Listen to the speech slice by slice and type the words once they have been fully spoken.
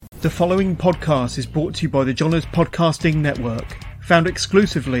The following podcast is brought to you by the Johners Podcasting Network, found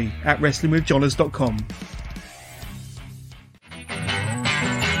exclusively at WrestlingWithJohners.com.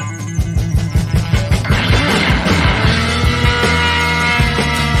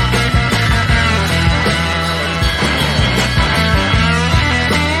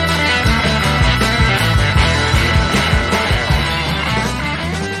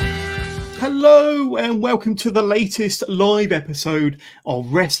 Hello and welcome to the latest live episode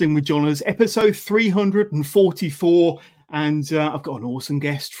of Wrestling with Johners, episode 344. And I've got an awesome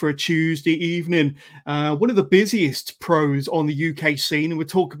guest for a Tuesday evening, one of the busiest pros on the UK scene. And we'll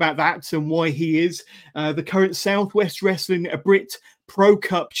talk about that and why he is the current Southwest Wrestling Brit Pro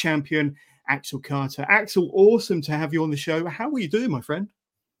Cup Champion, AXEL CARTER. AXEL, awesome to have you on the show. How are you doing, my friend?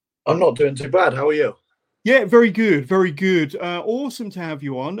 I'm not doing too bad. How are you? Yeah, very good, very good. Awesome to have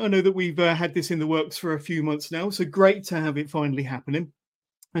you on. I know that we've had this in the works for a few months now, so great to have it finally happening.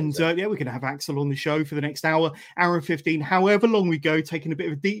 And yeah, we're going to have AXEL on the show for the next hour and 15, however long we go, taking a bit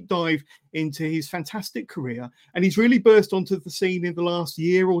of a deep dive into his fantastic career. And he's really burst onto the scene in the last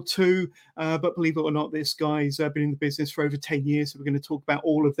year or two. But believe it or not, this guy's been in the business for over 10 years. So we're going to talk about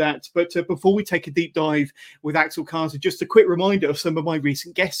all of that. But before we take a deep dive with AXEL CARTER, just a quick reminder of some of my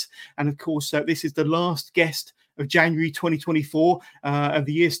recent guests. And of course, this is the last guest of January 2024, and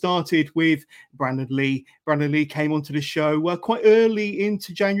the year started with Brandon Lee. Brandon Lee came onto the show quite early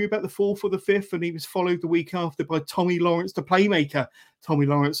into January, about the 4th or the 5th, and he was followed the week after by Tommy Lawrence, the Playmaker. Tommy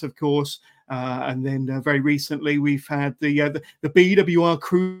Lawrence, of course, and then very recently we've had the BWR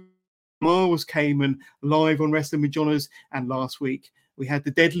crew. Miles came and live on Wrestling with Johners, and last week we had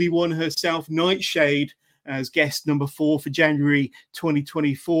the deadly one herself, Nightshade, as guest number 4 for January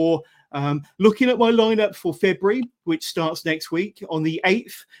 2024. Looking at my lineup for February, which starts next week. On the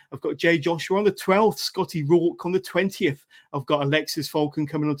 8th, I've got Jay Joshua. On the 12th, Scotty Rourke. On the 20th, I've got Alexis Falcon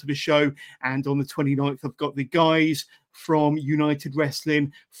coming onto the show. And on the 29th, I've got the guys from United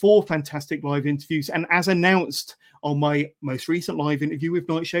Wrestling. 4 fantastic live interviews. And as announced on my most recent live interview with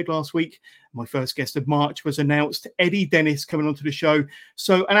Nightshade last week, my first guest of March was announced, Eddie Dennis coming onto the show.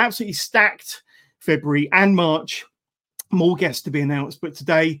 So an absolutely stacked February and March. More guests to be announced. But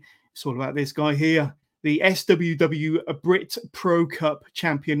today, it's all about this guy here, the SWW Brit Pro Cup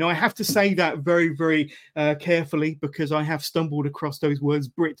Champion. Now, I have to say that very, very carefully because I have stumbled across those words,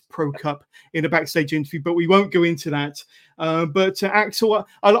 Brit Pro Cup, in a backstage interview, but we won't go into that. But AXEL,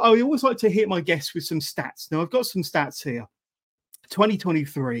 I always like to hit my guests with some stats. Now, I've got some stats here.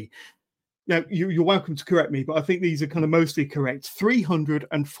 2023. Now, you're welcome to correct me, but I think these are kind of mostly correct.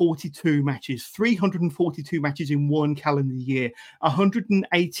 342 matches, 342 matches in one calendar year,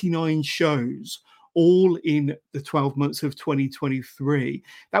 189 shows, all in the 12 months of 2023.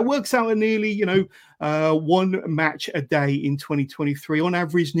 That works out at nearly, one match a day in 2023. On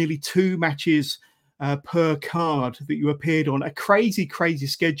average, nearly 2 matches per card that you appeared on. A crazy, crazy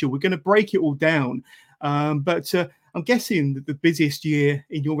schedule. We're going to break it all down. But I'm guessing the busiest year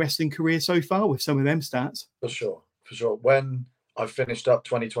in your wrestling career so far with some of them stats. For sure. When I finished up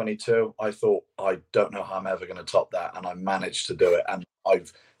 2022, I thought, I don't know how I'm ever going to top that. And I managed to do it. And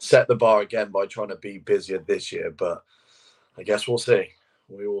I've set the bar again by trying to be busier this year. But I guess we'll see.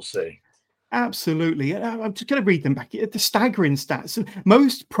 We will see. Absolutely. I'm just going to read them back. The staggering stats.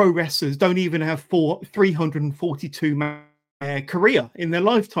 Most pro wrestlers don't even have 342 career in their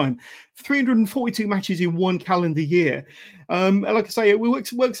lifetime. 342 matches in one calendar year. Like I say, it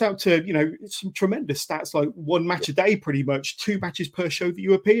works out to some tremendous stats, like 1 match a day, pretty much 2 matches per show that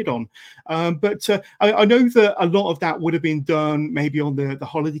you appeared on. But I know that a lot of that would have been done maybe on the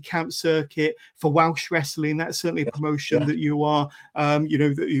holiday camp circuit for Welsh wrestling. That's certainly a promotion that you are that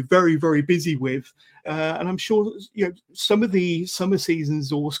you're very, very busy with. And I'm sure some of the summer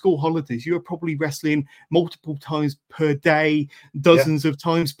seasons or school holidays, you're probably wrestling multiple times per day, dozens of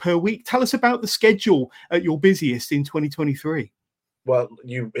times per week. Tell us about the schedule at your busiest in 2023. Well,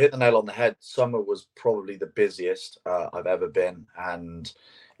 you hit the nail on the head. Summer was probably the busiest I've ever been, and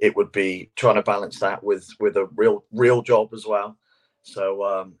it would be trying to balance that with a real job as well.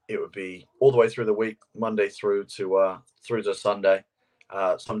 So it would be all the way through the week, Monday through to Sunday.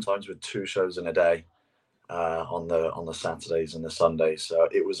 Sometimes with 2 shows in a day on the Saturdays and the Sundays. So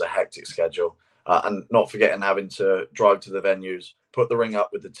it was a hectic schedule, and not forgetting having to drive to the venues, put the ring up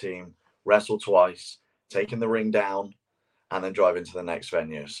with the team, wrestle twice, taking the ring down, and then drive into the next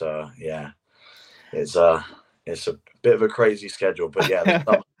venue. So yeah, it's a bit of a crazy schedule, but yeah,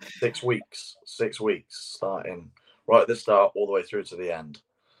 6 weeks, starting right at the start all the way through to the end.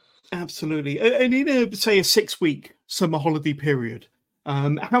 Absolutely. And in say a 6-week summer holiday period, how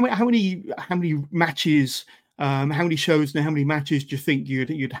many matches How many shows and how many matches do you think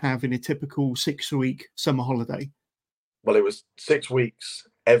you'd have in a typical 6-week summer holiday? Well, it was 6 weeks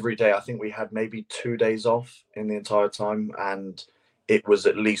every day. I think we had maybe 2 days off in the entire time, and it was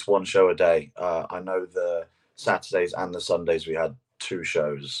at least one show a day. I know the Saturdays and the Sundays we had 2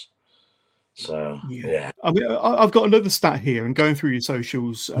 shows. So yeah. I mean, I've got another stat here, and going through your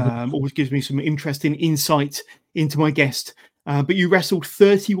socials always gives me some interesting insight into my guest. But you wrestled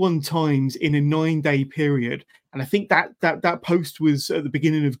 31 times in a 9-day period, and I think that post was at the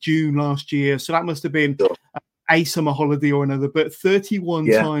beginning of June last year. So that must have been a summer holiday or another. But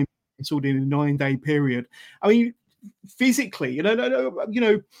 31 times wrestled in a 9-day period. I mean, physically, a lot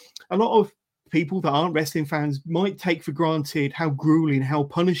of people that aren't wrestling fans might take for granted how grueling, how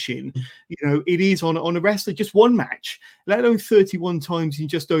punishing, it is on a wrestler, just one match, let alone 31 times in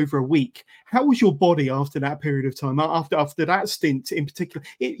just over a week. How was your body after that period of time, after that stint in particular?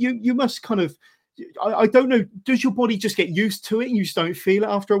 You must kind of, I don't know, does your body just get used to it and you just don't feel it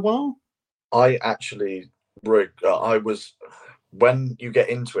after a while? I actually, when you get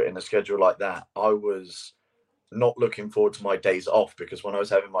into it in a schedule like that, I was not looking forward to my days off, because when I was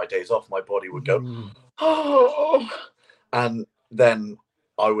having my days off, my body would go, oh, and then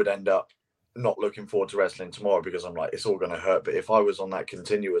I would end up not looking forward to wrestling tomorrow because I'm like, it's all going to hurt. But if I was on that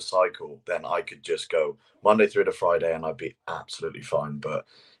continuous cycle, then I could just go Monday through to Friday and I'd be absolutely fine. But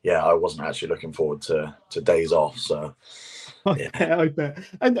yeah, I wasn't actually looking forward to days off. So yeah. I bet.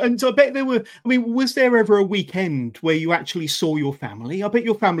 And I bet there were, I mean, was there ever a weekend where you actually saw your family? I bet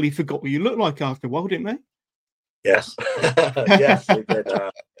your family forgot what you looked like after a while, didn't they? Yes. Yes, we did.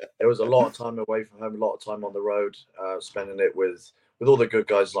 There was a lot of time away from home, a lot of time on the road, spending it with all the good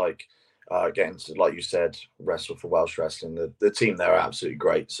guys, like getting to, like you said, wrestle for Welsh Wrestling. The team there are absolutely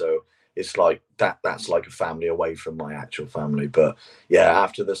great. So it's like that's like a family away from my actual family. But yeah,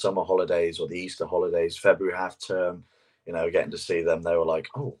 after the summer holidays or the Easter holidays, February half term, getting to see them, they were like,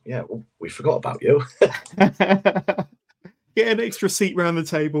 oh yeah, well, we forgot about you. Get an extra seat around the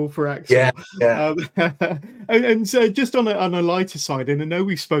table for AXEL. Yeah. And so just on a lighter side, and I know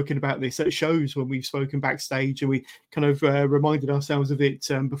we've spoken about this at shows when we've spoken backstage, and we kind of reminded ourselves of it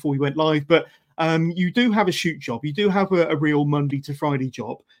before we went live, but you do have a shoot job. You do have a real Monday to Friday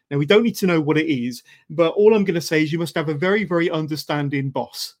job. Now, we don't need to know what it is, but all I'm going to say is you must have a very, very understanding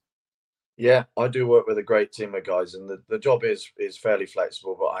boss. Yeah, I do work with a great team of guys, and the job is fairly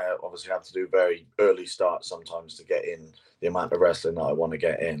flexible, but I obviously have to do very early starts sometimes to get in the amount of wrestling that I want to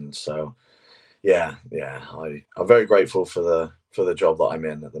get in. So yeah, I'm very grateful for the job that I'm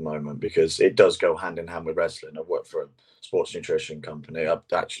in at the moment, because it does go hand in hand with wrestling. I work for a sports nutrition company. I'm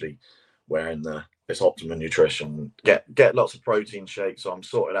actually wearing it's Optimum Nutrition, get lots of protein shakes, so I'm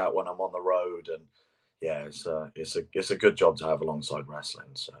sorted out when I'm on the road, and yeah, it's a good job to have alongside wrestling.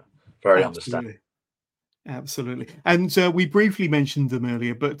 So very understanding. Absolutely. And we briefly mentioned them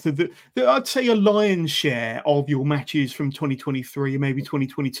earlier, but I'd say a lion's share of your matches from 2023 and maybe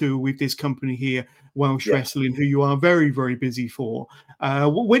 2022 with this company here, Welsh Wrestling, who you are very, very busy for.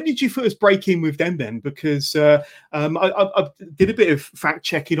 When did you first break in with them then? Because I did a bit of fact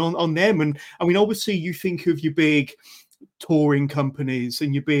checking on them. And I mean, obviously you think of your big touring companies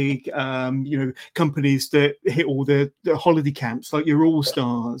and your big companies that hit all the holiday camps, like your All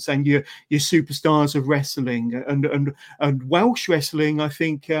Stars and your Superstars of Wrestling and Welsh Wrestling. I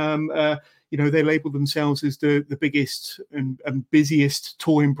think they label themselves as the biggest and busiest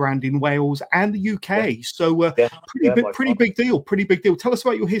touring brand in Wales and the UK. So pretty big deal. Tell us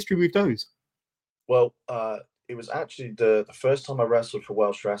about your history with those. Well, it was actually the first time I wrestled for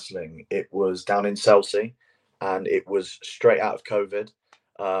Welsh Wrestling. It was down in Chelsea. And it was straight out of COVID,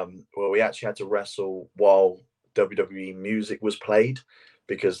 where we actually had to wrestle while WWE music was played,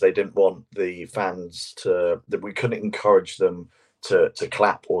 because they didn't want the fans that we couldn't encourage them to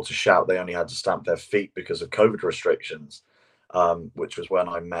clap or to shout. They only had to stamp their feet because of COVID restrictions, which was when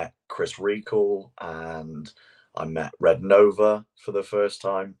I met Chris Recall and I met Red Nova for the first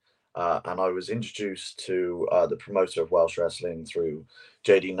time. And I was introduced to the promoter of Welsh Wrestling through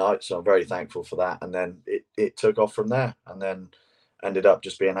JD Knight, so I'm very thankful for that. And then it took off from there, and then ended up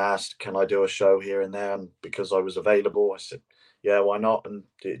just being asked, can I do a show here and there? And because I was available, I said, yeah, why not? And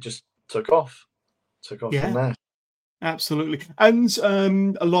it just took off from there. Absolutely.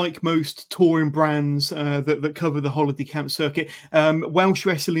 And like most touring brands that cover the holiday camp circuit, Welsh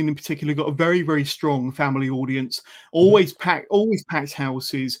Wrestling in particular got a very, very strong family audience, always packed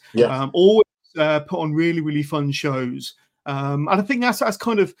houses, always put on really, really fun shows. And I think that's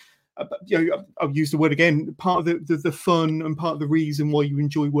kind of, I'll use the word again, part of the fun and part of the reason why you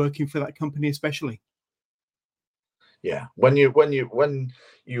enjoy working for that company especially. yeah. When you're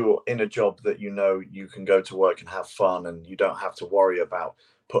in a job that you can go to work and have fun, and you don't have to worry about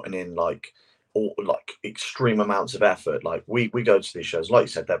putting in like extreme amounts of effort. Like we go to these shows, like you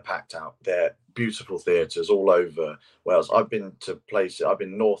said, they're packed out. They're beautiful theatres all over Wales. I've been to places. I've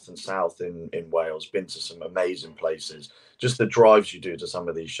been north and south in Wales. Been to some amazing places. Just the drives you do to some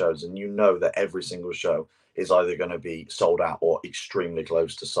of these shows, and you know that every single show is either going to be sold out or extremely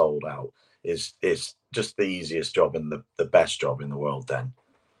close to sold out. Is just the easiest job and the best job in the world then.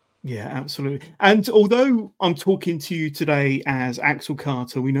 Yeah, absolutely. And although I'm talking to you today as AXEL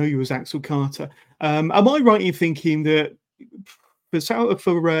Carter, we know you as AXEL Carter. Am I right in thinking that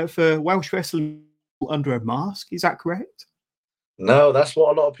for Welsh wrestling under a mask, is that correct? No, that's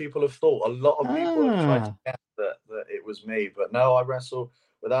what a lot of people have thought. A lot of people have tried to Ah, guess that it was me, but no, I wrestle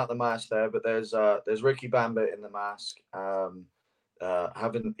without the mask there. But there's Ricky Bambit in the mask.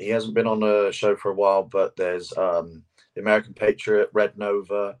 He hasn't been on a show for a while, but there's the American Patriot, Red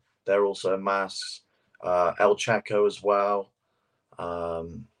Nova. They're also in masks. El Chaco as well.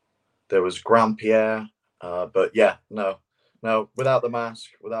 There was Grand Pierre. But yeah, no, without the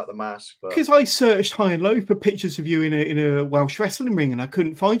mask, But because I searched high and low for pictures of you in a Welsh wrestling ring, and I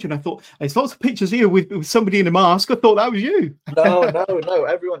couldn't find you. And I thought there's lots of pictures here with somebody in a mask. I thought that was you. no.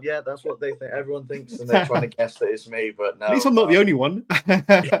 Everyone, yeah, that's what they think. Everyone thinks, and they're trying to guess that it's me, but no. At least I'm not the only one.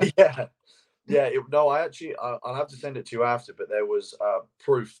 Yeah. No, I'll have to send it to you after. But there was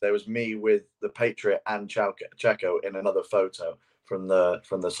proof. There was me with the Patriot and Checo in another photo from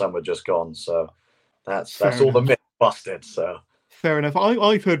the summer just gone. So that's all the myth busted. So fair enough.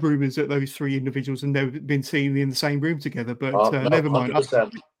 I've heard rumours that those three individuals have never been seen in the same room together, but no, never mind.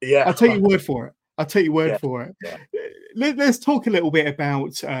 100%. Yeah, I'll take your word for it. Yeah. Let's talk a little bit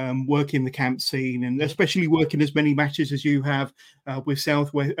about working the camp scene, and especially working as many matches as you have with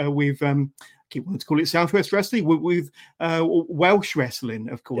Southwest. I keep wanting to call it Southwest Wrestling with Welsh Wrestling.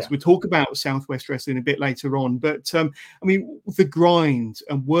 Of course, we'll talk about Southwest Wrestling a bit later on. But I mean, the grind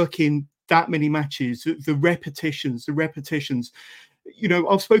and working that many matches, the repetitions. You know,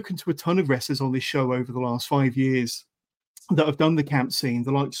 I've spoken to a ton of wrestlers on this show over the last 5 years that have done the camp scene,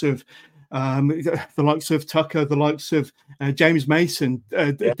 the likes of Tucker, the likes of James Mason,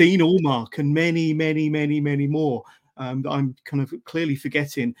 Dean Allmark, and many more that I'm kind of clearly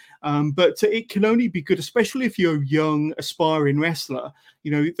forgetting. But it can only be good, especially if you're a young, aspiring wrestler. You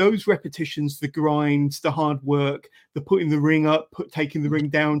know, those repetitions, the grind, the hard work, the putting the ring up, taking the ring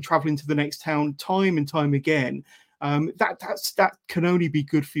down, traveling to the next town time and time again. That can only be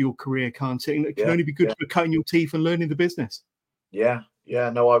good for your career, can't it? And it can only be good for cutting your teeth and learning the business. Yeah.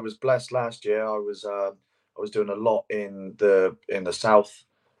 No, I was blessed last year. I was doing a lot in the south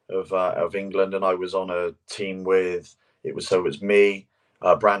of England, and I was on a team with it was me,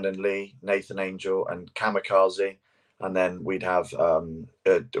 Brandon Lee, Nathan Angel, and Kamikaze, and then we'd have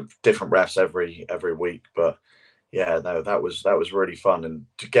different refs every week. But yeah, no, that was really fun, and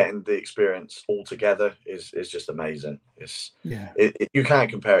to getting the experience all together is just amazing. You can't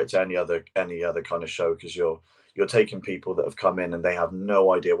compare it to any other kind of show, because you're taking people that have come in and they have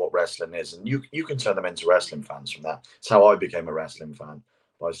no idea what wrestling is, and you can turn them into wrestling fans from that. It's how I became a wrestling fan,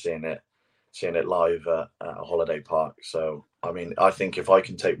 by seeing it live at a holiday park. So I mean, I think if I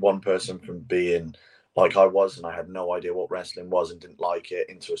can take one person from being like I was, and I had no idea what wrestling was and didn't like it,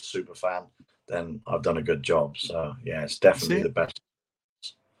 into a super fan, then I've done a good job. So yeah, it's definitely the best.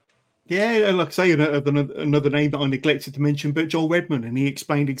 Yeah, like I say, another name that I neglected to mention, but Joel Redman, and he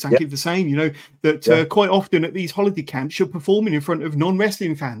explained exactly the same. You know, that quite often at these holiday camps, you're performing in front of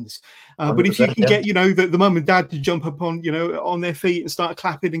non-wrestling fans. But if you can get, you know, the mum and dad to jump up on, you know, on their feet and start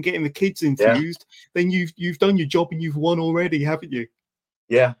clapping and getting the kids enthused, then you've done your job and you've won already, haven't you?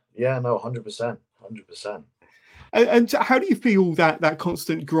 Yeah, no, 100%. And how do you feel that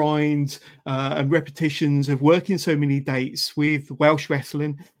constant grind and repetitions of working so many dates with Welsh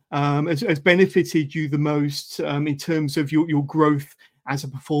wrestling has benefited you the most in terms of your growth as a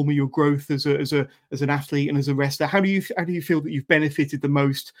performer, your growth as an athlete and as a wrestler? How do you feel that you've benefited the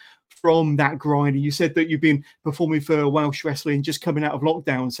most from that grind? And you said that you've been performing for Welsh wrestling just coming out of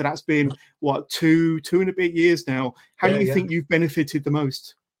lockdown, so that's been what, two and a bit years now. How do you think you've benefited the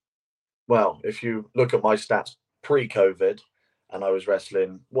most? Well, if you look at my stats pre-COVID, and I was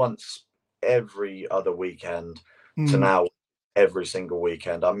wrestling once every other weekend, to now every single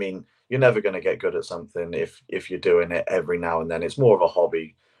weekend. I mean, you're never going to get good at something if you're doing it every now and then. It's more of a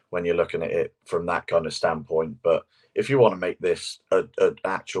hobby when you're looking at it from that kind of standpoint. But if you want to make this an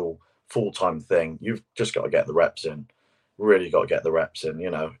actual full-time thing, you've just got to get the reps in. really got to get the reps in.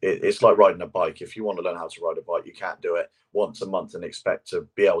 It's like riding a bike. If you want to learn how to ride a bike, you can't do it once a month and expect to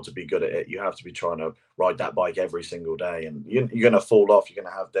be able to be good at it. You have to be trying to ride that bike every single day, and you're going to fall off. You're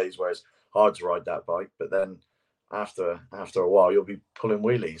going to have days where it's hard to ride that bike, but then after a while, you'll be pulling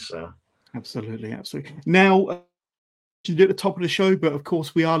wheelies. So. Absolutely. Now, at the top of the show, but of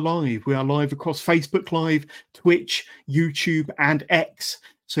course we are live. We are live across Facebook Live, Twitch, YouTube, and X.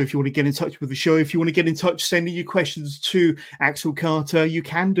 So if you want to get in touch with the show, if you want to get in touch, sending your questions to AXEL CARTER, you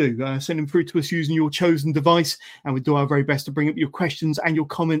can do. Send them through to us using your chosen device, and we'll do our very best to bring up your questions and your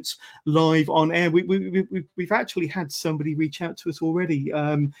comments live on air. We've actually had somebody reach out to us already.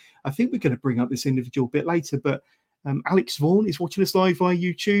 I think we're going to bring up this individual a bit later, but Alex Vaughan is watching us live via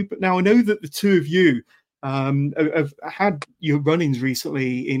YouTube. Now, I know that the two of you have had your run-ins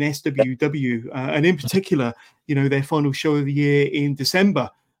recently in SWW, and in particular, their final show of the year in December,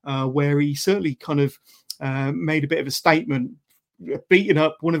 where he certainly kind of made a bit of a statement, beating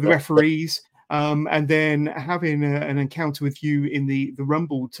up one of the referees, and then having an encounter with you in the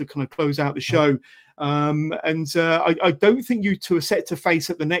Rumble to kind of close out the show. I don't think you two are set to face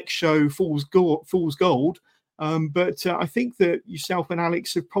at the next show, Fool's Gold. But I think that yourself and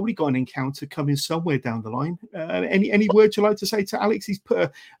Alex have probably got an encounter coming somewhere down the line. Any words you'd like to say to Alex? He's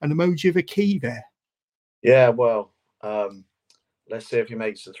put an emoji of a key there. Yeah, well, let's see if he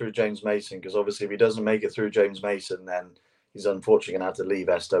makes it through James Mason, because obviously if he doesn't make it through James Mason, then he's unfortunately going to have to leave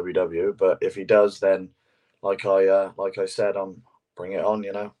SWW. But if he does, then like I said, I'm bring it on,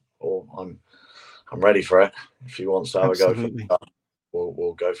 or I'm ready for it. If he wants to have a go for that,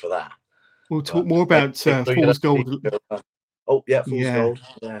 we'll go for that. We'll talk more about Fool's Gold. Oh, yeah, Fool's Gold.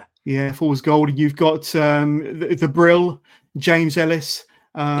 Yeah, Fool's Gold. And you've got the Brill, James Ellis,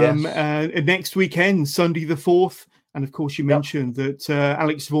 next weekend, Sunday the 4th. And of course, you mentioned that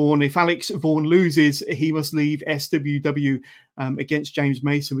Alex Vaughan, if Alex Vaughan loses, he must leave SWW against James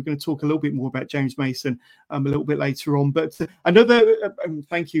Mason. We're going to talk a little bit more about James Mason a little bit later on. But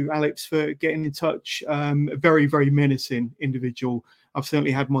thank you, Alex, for getting in touch. Very, very menacing individual. I've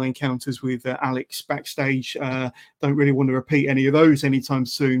certainly had my encounters with Alex backstage. Don't really want to repeat any of those anytime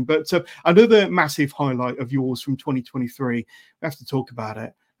soon. But another massive highlight of yours from 2023. We have to talk about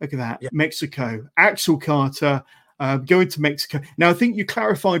it. Look at that. Yeah. Mexico. AXEL CARTER going to Mexico. Now, I think you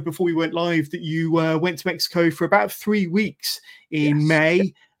clarified before we went live that you went to Mexico for about 3 weeks in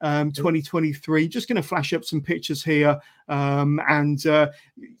May 2023. Just going to flash up some pictures here. I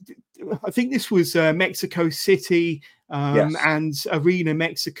think this was Mexico City and Arena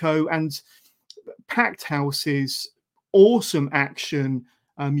Mexico, and packed houses, awesome action.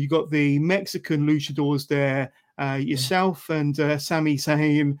 You got the Mexican luchadors there, yourself and Sami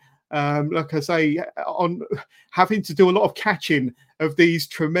Zayn. Like I say, on having to do a lot of catching of these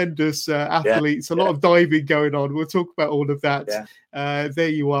tremendous athletes, a lot of diving going on. We'll talk about all of that. There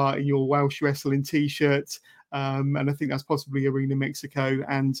you are in your Welsh wrestling t-shirt. And I think that's possibly Arena Mexico.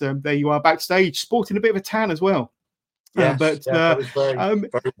 And there you are backstage, sporting a bit of a tan as well. That was very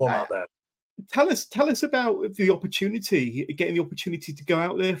warm out there. Tell us about the opportunity, getting the opportunity to go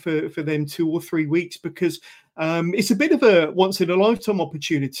out there for them 2 or 3 weeks, because it's a bit of a once in a lifetime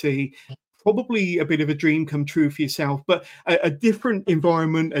opportunity, probably a bit of a dream come true for yourself, but a different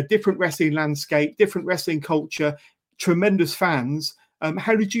environment, a different wrestling landscape, different wrestling culture, tremendous fans.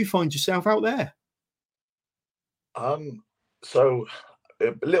 How did you find yourself out there? So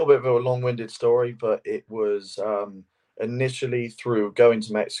a little bit of a long-winded story, but it was initially through going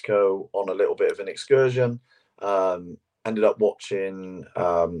to Mexico on a little bit of an excursion. Ended up watching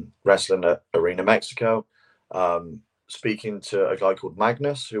wrestling at Arena Mexico, speaking to a guy called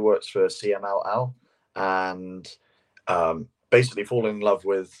Magnus who works for CMLL, and basically falling in love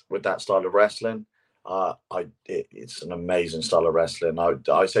with that style of wrestling. It's an amazing style of wrestling.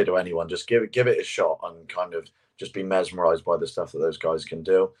 I say to anyone, just give it a shot and kind of just be mesmerized by the stuff that those guys can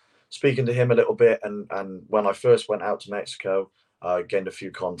do. Speaking to him a little bit, and when I first went out to Mexico, I gained a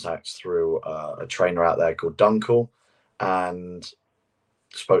few contacts through a trainer out there called Dunkel, and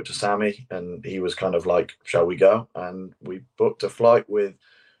spoke to Sammy, and he was kind of like, shall we go? And we booked a flight with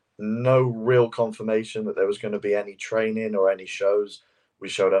no real confirmation that there was going to be any training or any shows. We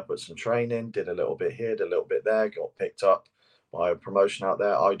showed up at some training, did a little bit here, did a little bit there, got picked up by a promotion out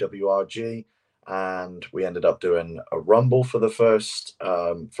there, IWRG, and we ended up doing a Rumble for the first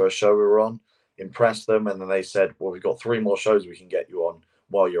show we were on. Impressed them, and then they said, well, we've got 3 more shows we can get you on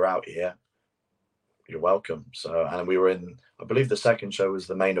while you're out here. You're welcome. So, and we were in, I believe the second show was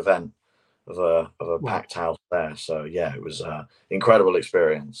the main event of a packed house there. So yeah, it was an incredible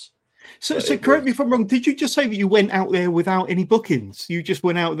experience. So correct me if I'm wrong. Did you just say that you went out there without any bookings? You just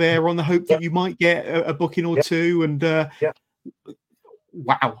went out there on the hope that you might get a booking or two, and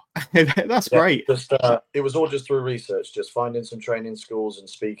wow, that's great. Just it was all just through research, just finding some training schools and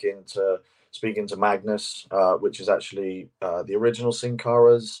speaking to Magnus, which is actually the original Sin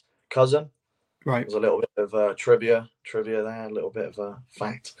Cara's cousin. Right. There's a little bit of trivia there, a little bit of a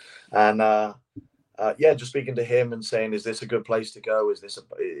fact, and just speaking to him and saying, is this a good place to go? Is this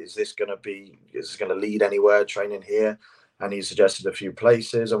going to lead anywhere? Training here? And he suggested a few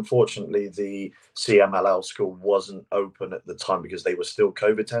places. Unfortunately, the CMLL school wasn't open at the time because they were still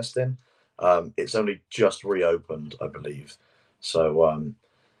COVID testing. It's only just reopened, I believe. So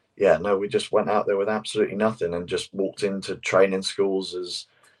we just went out there with absolutely nothing and just walked into training schools as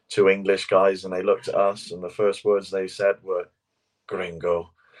two English guys, and they looked at us, and the first words they said were "gringo."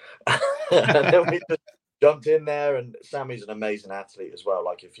 And then we just jumped in there, and Sammy's an amazing athlete as well.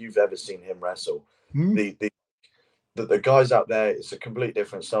 Like, if you've ever seen him wrestle, the guys out there, it's a complete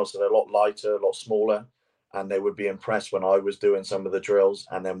different style. So they're a lot lighter, a lot smaller, and they would be impressed when I was doing some of the drills.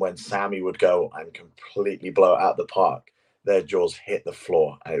 And then when Sammy would go and completely blow it out the park, their jaws hit the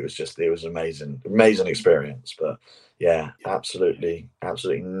floor. And it was amazing experience. But yeah, absolutely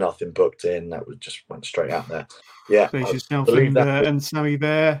nothing booked in. That was just went straight out there. Yeah, there's yourself and Sammy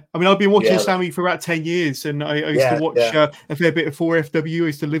there. I mean, I've been watching Sammy for about 10 years, and I used to watch a fair bit of 4FW. I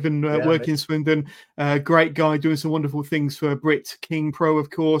used to live and work in Swindon. Great guy, doing some wonderful things for Brit Pro, of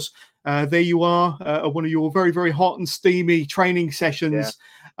course. There you are, one of your very, very hot and steamy training sessions.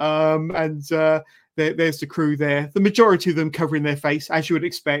 There's the crew there. The majority of them covering their face, as you would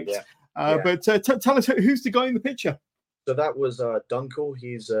expect. But tell us, who's the guy in the picture? So that was Dunkel.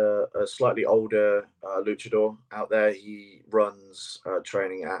 He's a slightly older luchador out there. He runs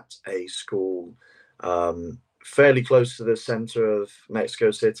training at a school fairly close to the center of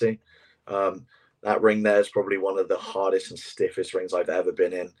Mexico City. That ring there is probably one of the hardest and stiffest rings I've ever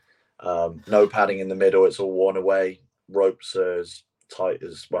been in. No padding in the middle. It's all worn away. Ropes are as tight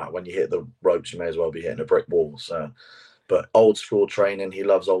as, well, when you hit the ropes, you may as well be hitting a brick wall. So, but old school training. He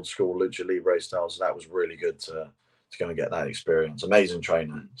loves old school lucha libre style. So that was really good to go and get that experience. Amazing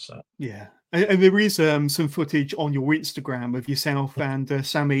trainer. So yeah, and there is some footage on your Instagram of yourself and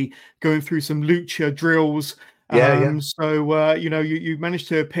Sammy going through some lucha drills. So you managed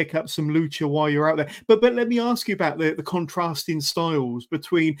to pick up some lucha while you're out there. But let me ask you about the contrasting styles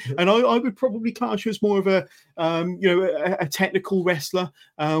between, and I would probably class you as more of a technical wrestler.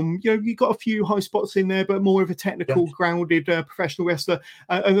 You got a few high spots in there, but more of a technical, grounded professional wrestler.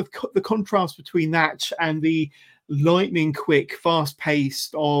 And the contrast between that and the lightning quick, fast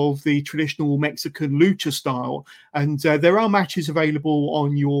paced of the traditional Mexican lucha style. And there are matches available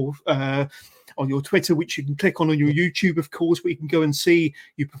on your Twitter, which you can click on your YouTube, of course, where you can go and see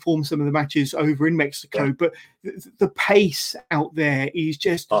you perform some of the matches over in Mexico. But the pace out there is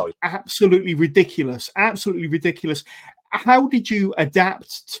just absolutely ridiculous. How did you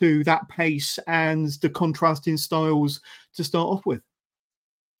adapt to that pace and the contrasting styles to start off with?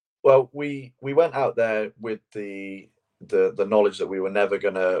 Well, we went out there with the knowledge that we were never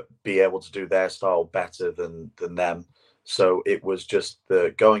going to be able to do their style better than them. So it was just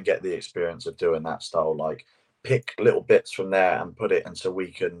go and get the experience of doing that style, like pick little bits from there and put it, and so we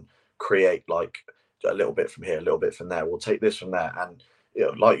can create like a little bit from here, a little bit from there. We'll take this from there. And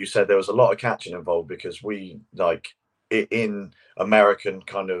like you said, there was a lot of catching involved because we, like, in American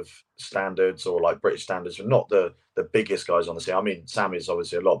kind of standards or like British standards, we're not the biggest guys on the scene. I mean, Sammy's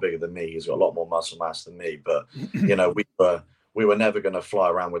obviously a lot bigger than me. He's got a lot more muscle mass than me, but we were never going to fly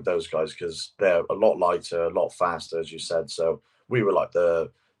around with those guys because they're a lot lighter, a lot faster, as you said. So we were like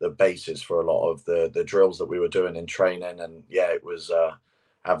the basis for a lot of the drills that we were doing in training. And it was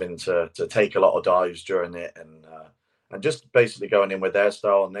having to take a lot of dives during it and just basically going in with their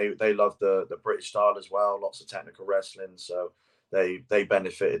style. And they love the British style as well, lots of technical wrestling. So they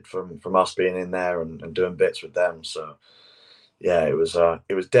benefited from us being in there and doing bits with them. So it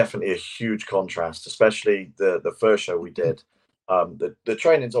was definitely a huge contrast, especially the first show we did. The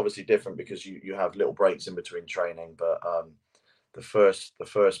training's obviously different because you have little breaks in between training, but the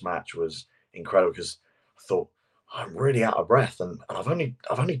first match was incredible because I thought, I'm really out of breath and I've only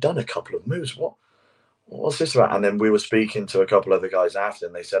done a couple of moves. What's this about? And then we were speaking to a couple of the guys after,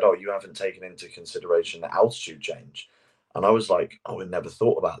 and they said, "Oh, you haven't taken into consideration the altitude change." And I was like, "Oh, we never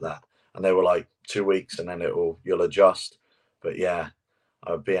thought about that." And they were like, 2 weeks, and then you'll adjust. But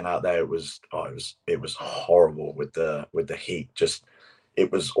being out there, it was horrible with the heat. Just it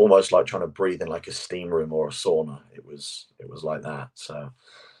was almost like trying to breathe in like a steam room or a sauna. It was like that. So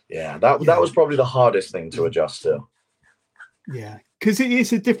that was probably the hardest thing to adjust to. Yeah, because it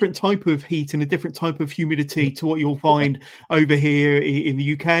is a different type of heat and a different type of humidity to what you'll find over here in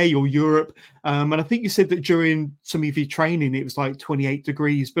the UK or Europe. And I think you said that during some of your training, it was like 28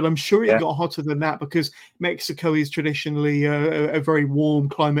 degrees, but I'm sure it got hotter than that because Mexico is traditionally a very warm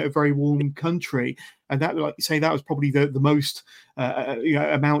climate, a very warm country. And that, like you say, that was probably the most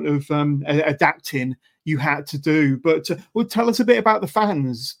amount of adapting you had to do. But well, tell us a bit about the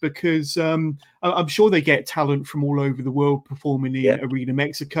fans, because I'm sure they get talent from all over the world performing in Arena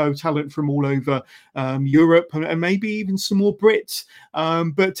Mexico, talent from all over Europe, and maybe even some more Brits.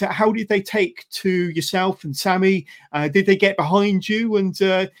 But how did they take to yourself and Sammy? Did they get behind you? And,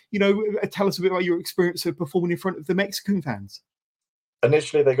 tell us a bit about your experience of performing in front of the Mexican fans.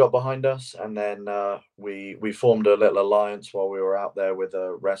 Initially, they got behind us, and then we formed a little alliance while we were out there with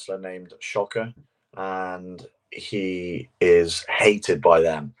a wrestler named Shocker, and he is hated by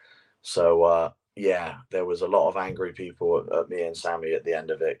them. So there was a lot of angry people at me and Sammy at the end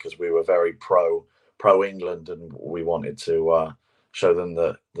of it, because we were very pro England, and we wanted to show them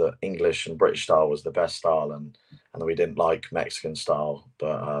that the English and British style was the best style, and we didn't like Mexican style.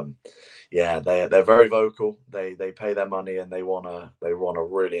 But they're very vocal. They pay their money, and they wanna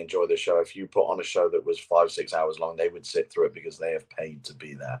really enjoy the show. If you put on a show that was 5-6 hours long, they would sit through it because they have paid to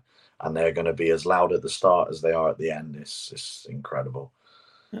be there, and they're going to be as loud at the start as they are at the end. It's incredible.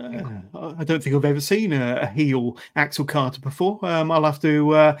 I don't think I've ever seen a heel AXEL CARTER before. I'll have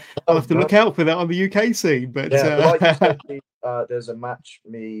to look out for that on the UK scene. But like you said, there's a match,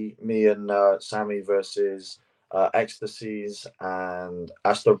 me and Sammy versus Ecstasies and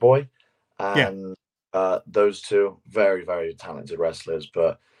Astro Boy, and those two very, very talented wrestlers.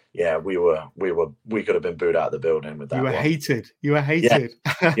 But we could have been booed out of the building with that. You were hated.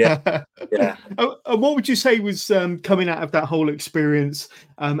 Yeah. And what would you say was coming out of that whole experience?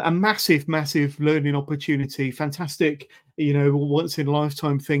 A massive learning opportunity, fantastic, once in a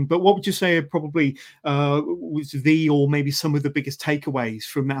lifetime thing. But what would you say probably was or maybe some of the biggest takeaways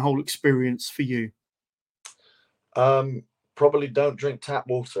from that whole experience for you? Probably don't drink tap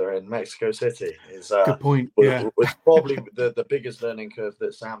water in Mexico City is good point. Was probably the biggest learning curve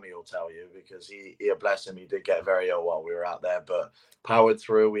that Sammy will tell you, because he bless him, he did get very ill while we were out there, but powered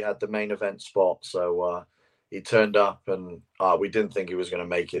through. We had the main event spot, so he turned up, and we didn't think he was going to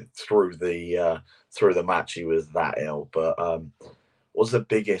make it through the match. He was that ill. But what was the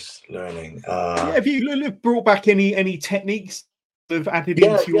biggest learning? Have you brought back any techniques that have added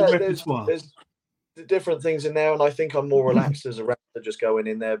into your repertoire? There's different things in there, and I think I'm more relaxed as a wrestler just going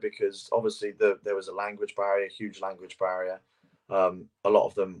in there, because obviously there was a language barrier, huge language barrier. A lot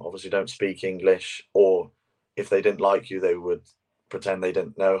of them obviously don't speak English, or if they didn't like you, they would pretend they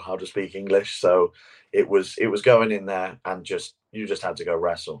didn't know how to speak English. So it was going in there, and you just had to go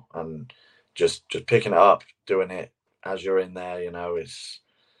wrestle, and just picking it up, doing it as you're in there. It's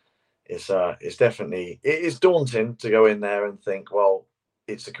definitely, it is daunting to go in there and think, well,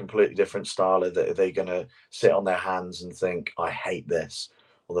 it's a completely different style. Are they going to sit on their hands and think, I hate this,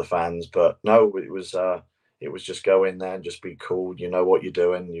 or the fans? But no, it was just go in there and just be cool. You know what you're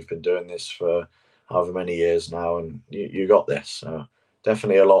doing. You've been doing this for however many years now, and you got this. So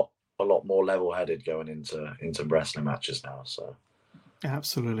definitely a lot more level-headed going into wrestling matches now. So.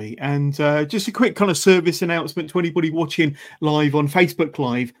 Absolutely. And just a quick kind of service announcement to anybody watching live on Facebook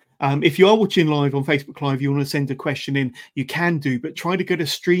Live. If you are watching live on Facebook Live, you want to send a question in, you can do, but try to go to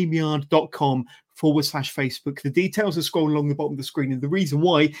streamyard.com/Facebook. The details are scrolling along the bottom of the screen. And the reason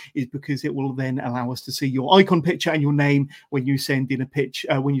why is because it will then allow us to see your icon picture and your name when you send in a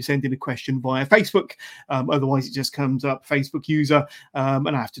question via Facebook. Otherwise, it just comes up Facebook user.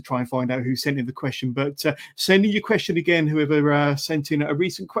 And I have to try and find out who sent in the question. But send in your question again, whoever sent in a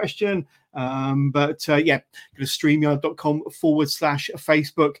recent question. Go to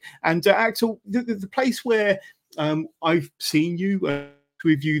streamyard.com/Facebook. And AXEL, the place where I've seen you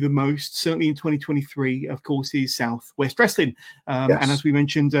review the most, certainly in 2023, of course, is Southwest Wrestling. And as we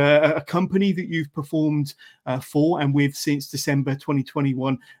mentioned, a company that you've performed for and with since December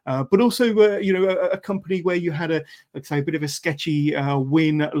 2021, but also, a company where you had a bit of a sketchy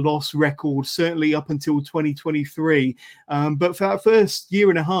win-loss record, certainly up until 2023. But for that first year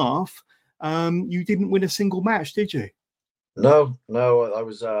and a half, you didn't win a single match, did you? No. I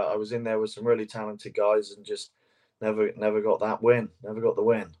was in there with some really talented guys, and just never got that win. Never got the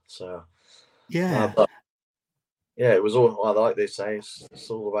win. So it was all, like they say, it's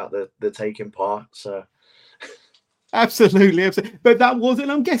all about the taking part. So absolutely. But that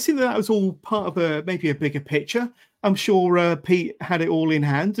wasn't. I'm guessing that was all part of maybe a bigger picture. I'm sure Pete had it all in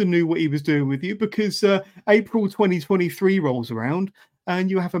hand and knew what he was doing with you, because April 2023 rolls around. and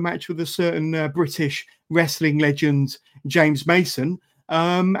you have a match with a certain British wrestling legend, James Mason,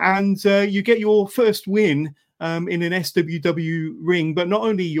 and you get your first win in an SWW ring, but not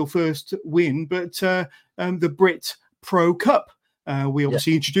only your first win, but the Brit Pro Cup. We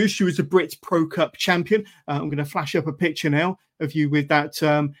obviously introduced you as the Brit Pro Cup champion. I'm going to flash up a picture now of you with that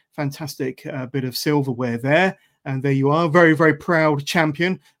fantastic bit of silverware there. And there you are, very, very proud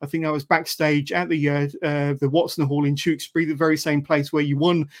champion. I think that was backstage at the Watson Hall in Tewkesbury, the very same place where you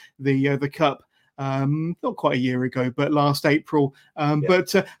won the cup. Not quite a year ago, but last April.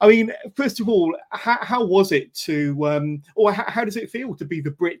 But I mean, first of all, how was it to, or how does it feel to be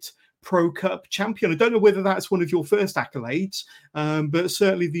the Brit Pro Cup champion? I don't know whether that's one of your first accolades, but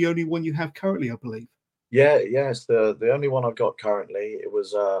certainly the only one you have currently, I believe. Yeah, it's the only one I've got currently. It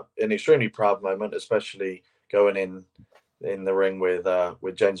was an extremely proud moment, especially going in the ring with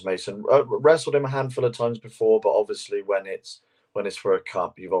James Mason. Wrestled him a handful of times before, but obviously when it's for a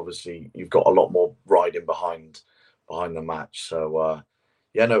cup, you've got a lot more riding behind the match. So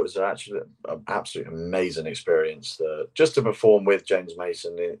it was actually an absolutely amazing experience just to perform with James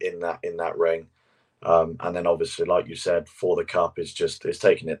Mason in that ring. And then obviously, like you said, for the cup, it's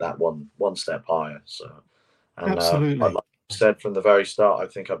taking it that one step higher. So, and Absolutely. like I said from the very start, I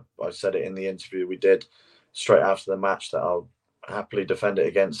think I said it in the interview we did straight after the match, that I'll happily defend it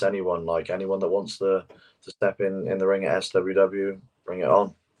against anyone. Like anyone that wants to step in the ring at SWW, bring it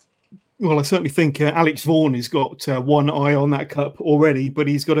on. Well, I certainly think Alex Vaughan has got one eye on that cup already, but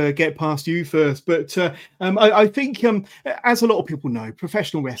he's got to get past you first. But I think, as a lot of people know,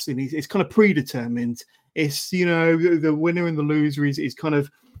 professional wrestling is kind of predetermined. It's, the winner and the loser is kind of,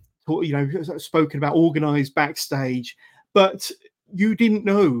 spoken about, organised backstage. But you didn't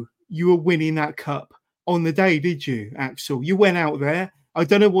know you were winning that cup on the day, did you, Axel? You went out there. I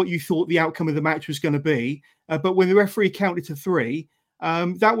don't know what you thought the outcome of the match was going to be, but when the referee counted to 3,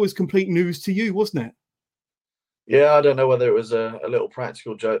 that was complete news to you, wasn't it? Yeah, I don't know whether it was a little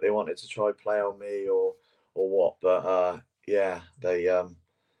practical joke they wanted to try play on me or what, but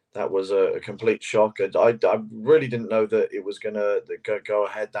that was a complete shock. I really didn't know that it was gonna go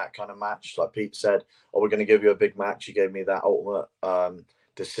ahead, that kind of match. Like Pete said, "Oh, we're going to give you a big match." He gave me that ultimate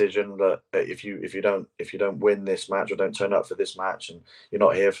decision that if you don't win this match or don't turn up for this match and you're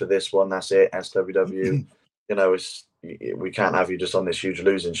not here for this one, that's it. SWW, we can't have you just on this huge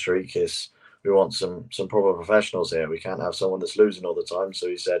losing streak. We want some proper professionals here. We can't have someone that's losing all the time. So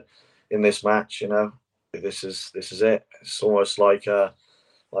he said, in this match, this is it. It's almost like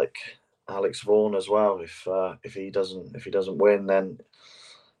Alex Vaughan as well. If he doesn't win, then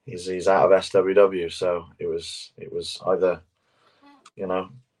he's out of SWW. So it was either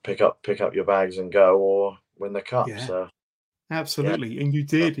pick up your bags and go, or win the cup. Yeah. So absolutely, and you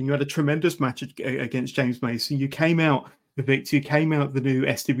did, and you had a tremendous match against James Mason. You came out the victor. You came out the new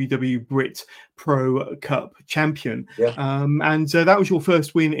SWW Brit Pro Cup champion. And that was your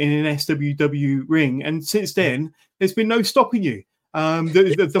first win in an SWW ring. And since then, there's been no stopping you.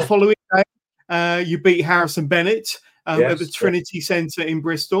 The following day, you beat Harrison Bennett at the Trinity Centre in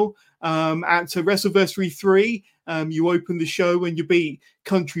Bristol. At WrestleVersary 3, you opened the show and you beat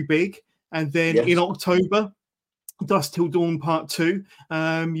Country Big. And then in October, Dust Till Dawn Part 2,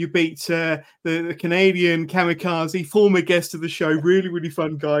 you beat the Canadian Kamikaze, former guest of the show, really, really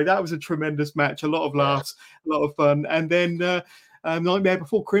fun guy. That was a tremendous match, a lot of laughs, a lot of fun. And then Nightmare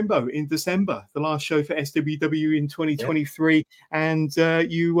Before Crimbo in December, the last show for SWW in 2023. And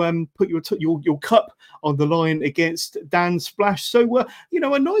you put your cup on the line against Dan Splash. So,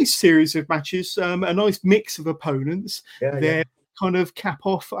 a nice series of matches, a nice mix of opponents there. Kind of cap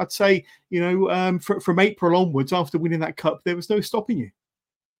off, I'd say, from April onwards, after winning that cup, there was no stopping you.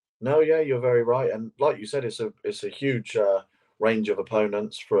 No, you're very right, and like you said, it's a huge range of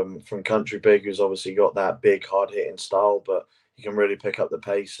opponents from Country Big, who's obviously got that big, hard hitting style, but he can really pick up the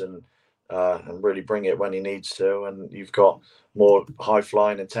pace and really bring it when he needs to. And you've got more high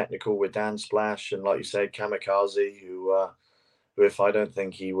flying and technical with Dan Splash, and like you said, Kamikaze, who if I don't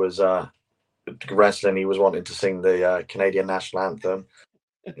think he was wrestling, he was wanting to sing the Canadian national anthem.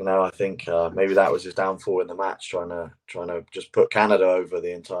 I think maybe that was his downfall in the match, trying to just put Canada over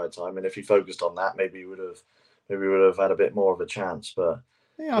the entire time. And if he focused on that, maybe we would have had a bit more of a chance. But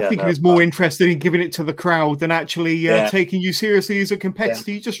I think he was more interested in giving it to the crowd than actually taking you seriously as a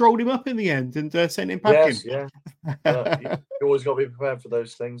competitor. You just rolled him up in the end and sent him packing. You always got to be prepared for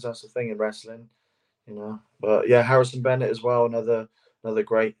those things. That's the thing in wrestling, But Harrison Bennett as well, another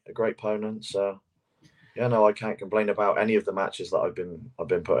great opponent. So I can't complain about any of the matches that I've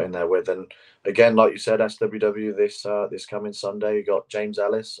been put in there with. And again, like you said, SWW this coming Sunday, you got James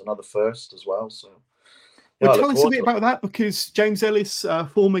Ellis, another first as well. So Well, I tell look us a forward bit to it. about that, because James Ellis,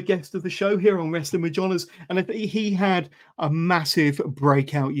 former guest of the show here on Wrestling with Johners, and I think he had a massive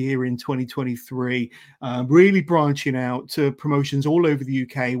breakout year in 2023, really branching out to promotions all over the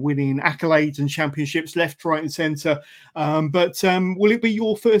UK, winning accolades and championships left, right, and centre. But will it be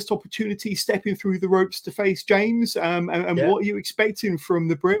your first opportunity stepping through the ropes to face James? And Yeah. what are you expecting from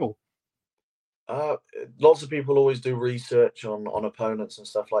the Brill? Uh, Lots of people always do research on opponents and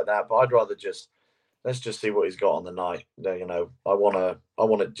stuff like that, but I'd rather just let's just see what he's got on the night. You know, I want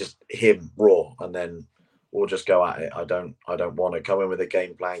to just him raw, and then we'll just go at it. I don't want to come in with a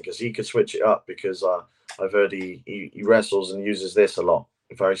game plan, because he could switch it up, because I've heard he wrestles and uses this a lot.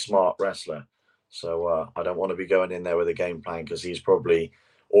 A very smart wrestler. So I don't want to be going in there with a game plan, because he's probably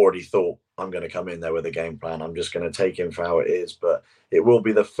already thought I'm going to come in there with a game plan. I'm just going to take him for how it is. But it will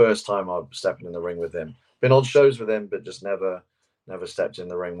be the first time I'm stepping in the ring with him. Been on shows with him, but just never stepped in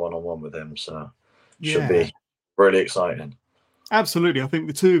the ring one-on-one with him. So should Yeah. be really exciting. Absolutely, I think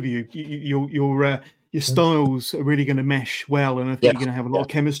the two of you, your styles are really going to mesh well, and I think Yeah, you're going to have a lot yeah, of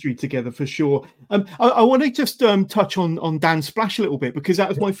chemistry together for sure. I want to just touch on Dan Splash a little bit, because that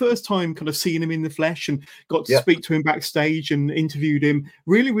was my first time kind of seeing him in the flesh, and got to yeah, speak to him backstage and interviewed him.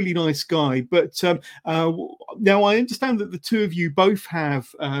 Really, really nice guy. But now I understand that the two of you both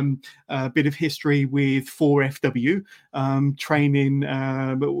have a bit of history with 4FW training,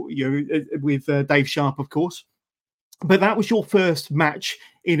 with Dave Sharp, of course. But that was your first match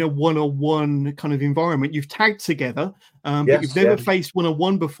in a one-on-one kind of environment. You've tagged together, but you've yes, never yeah. faced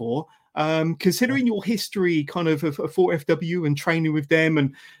one-on-one before. Considering your history kind of 4FW and training with them,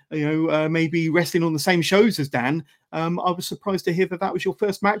 and maybe wrestling on the same shows as Dan, I was surprised to hear that was your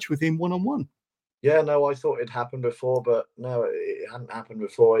first match with him one-on-one. Yeah, no, I thought it happened before, but no, it hadn't happened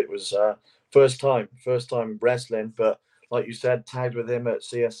before. It was first time wrestling. But like you said, tagged with him at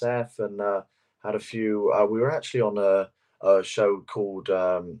CSF, and had a few. We were actually on a show called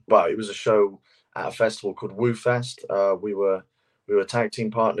well, it was a show at a festival called Woo Fest. We were tag team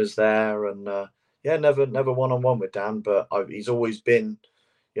partners there, and yeah, never one on one with Dan, but he's always been,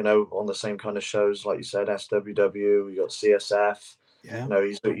 on the same kind of shows, like you said, SWW. We got CSF. Yeah.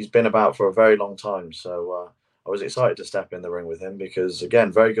 He's been about for a very long time. So I was excited to step in the ring with him, because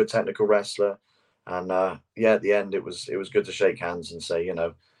again, very good technical wrestler. And yeah, at the end, it was good to shake hands and say,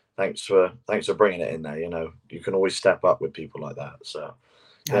 thanks for bringing it in there. You can always step up with people like that. So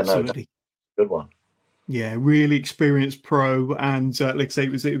yeah, no, Absolutely. good one. Yeah, really experienced pro, and like I say,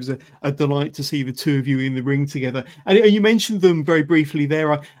 it was a delight to see the two of you in the ring together. And you mentioned them very briefly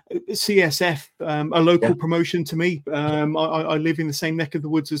there. CSF, a Yeah, local promotion to me. I live in the same neck of the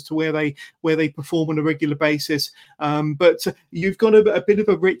woods as to where they perform on a regular basis. But you've got a bit of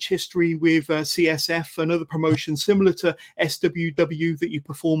a rich history with CSF, another promotion similar to SWW that you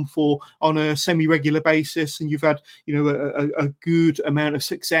perform for on a semi-regular basis, and you've had a good amount of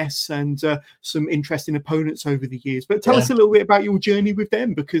success and some interesting opponents over the years. But tell yeah. us a little bit about your journey with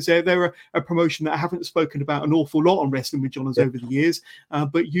them, because they're a promotion that I haven't spoken about an awful lot on Wrestling with Johners Yeah. over the years,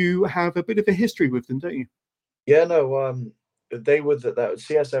 but you have a bit of a history with them, don't you? Yeah, no, they were that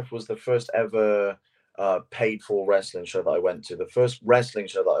CSF was the first ever paid for wrestling show that I went to. The first wrestling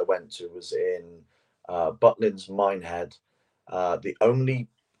show that I went to was in Butlins Minehead. The only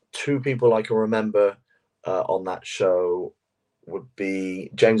two people I can remember on that show would be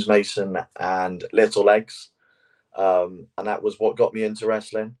James Mason and Little Legs, and that was what got me into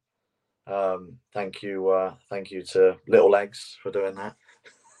wrestling. Thank you to Little Legs for doing that.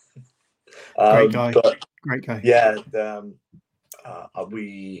 Great guy. But Great guy. yeah,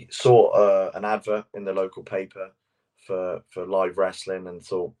 we saw an advert in the local paper for live wrestling, and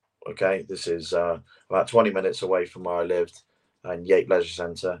thought, okay, this is about 20 minutes away from where I lived, in Yate Leisure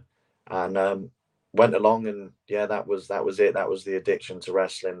Centre, and went along, and yeah, that was it. That was the addiction to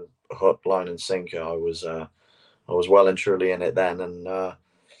wrestling, hook, line, and sinker. I was well and truly in it then, and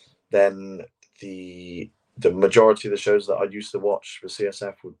then the majority of the shows that I used to watch for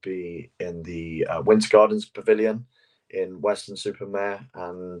CSF would be in the Winter Gardens Pavilion in Weston-super-Mare,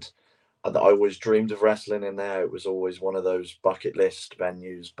 and I always dreamed of wrestling in there. It was always one of those bucket list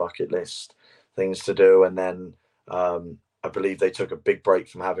venues, bucket list things to do. And then I believe they took a big break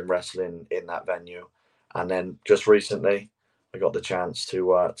from having wrestling in that venue, and then just recently I got the chance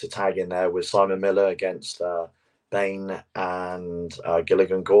to tag in there with Simon Miller against Bane and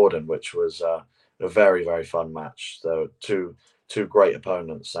Gilligan Gordon, which was a very, very fun match. So two great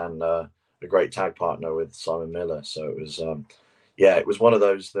opponents, and a great tag partner with Simon Miller. So it was yeah, it was one of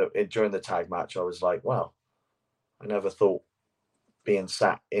those that during the tag match I was like, wow, I never thought being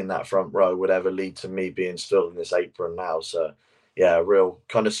sat in that front row would ever lead to me being stood in this apron now. So yeah, a real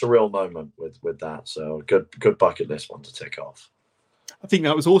kind of surreal moment with that. So good bucket list one to tick off. I think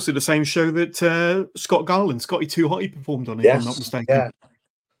that was also the same show that Scott Garland, Scotty Too Hotty, performed on, if Yes, I'm not mistaken. yeah,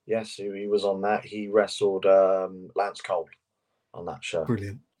 yes, he was on that. He wrestled Lance Cole on that show.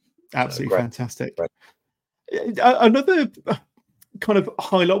 Brilliant, So absolutely fantastic. Great. Another kind of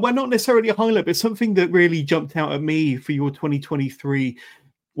highlight, well, not necessarily a highlight, but something that really jumped out at me for your 2023.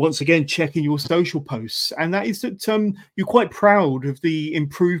 Once again, checking your social posts, and that is that you're quite proud of the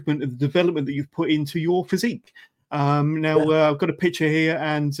improvement and the development that you've put into your physique. I've got a picture here,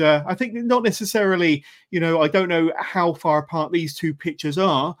 and I think not necessarily, I don't know how far apart these two pictures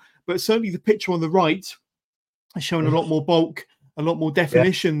are, but certainly the picture on the right is showing a lot more bulk, a lot more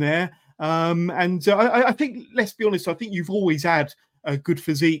definition there. I think, let's be honest, I think you've always had a good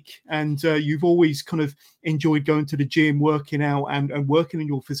physique, and you've always kind of enjoyed going to the gym, working out and working on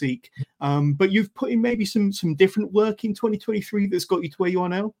your physique. But you've put in maybe some different work in 2023 that's got you to where you are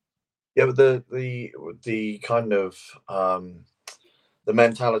now. Yeah, but the kind of the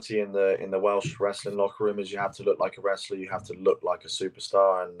mentality in the Welsh wrestling locker room is you have to look like a wrestler, you have to look like a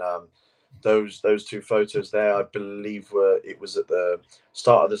superstar, and those two photos there, I believe it was at the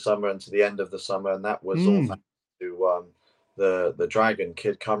start of the summer and to the end of the summer, and that was all thanks to the Dragon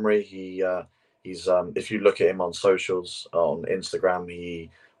Kid Cymru. He's if you look at him on socials on Instagram, he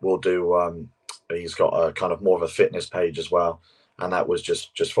will do he's got a kind of more of a fitness page as well, and that was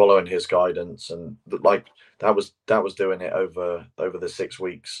just following his guidance, and like that was doing it over the 6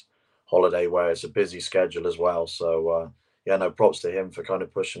 weeks holiday where it's a busy schedule as well. So yeah, no, props to him for kind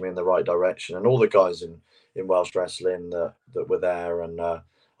of pushing me in the right direction, and all the guys in Welsh wrestling that were there. And I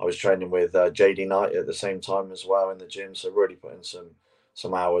was training with JD Knight at the same time as well in the gym, so really putting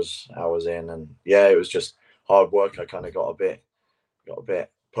some hours in. And yeah, it was just hard work. I kind of got a bit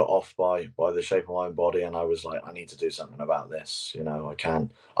put off by the shape of my own body, and I was like, I need to do something about this.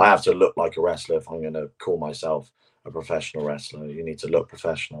 I have to look like a wrestler if I'm going to call myself a professional wrestler. You need to look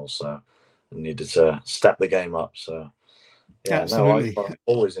professional, so I needed to step the game up. So yeah, absolutely. no, I've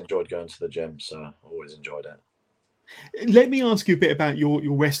always enjoyed going to the gym, so always enjoyed it. Let me ask you a bit about your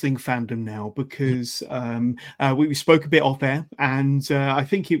wrestling fandom now, because we spoke a bit off air, and I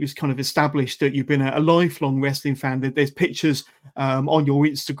think it was kind of established that you've been a lifelong wrestling fan. That there's pictures on your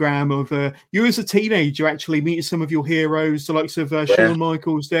Instagram of you as a teenager actually meeting some of your heroes, the likes of Shawn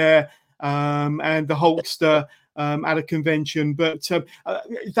Michaels there, and the Hulkster at a convention. But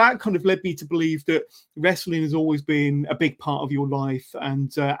that kind of led me to believe that wrestling has always been a big part of your life.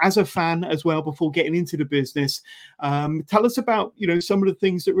 And as a fan as well, before getting into the business, tell us about, some of the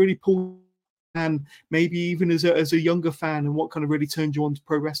things that really pulled, and maybe even as a younger fan, and what kind of really turned you on to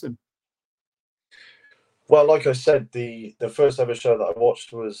pro wrestling. Well, like I said, the first ever show that I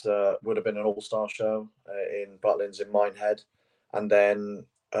watched was would have been an all-star show in Butlins in Minehead. And then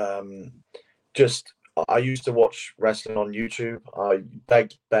I used to watch wrestling on YouTube. I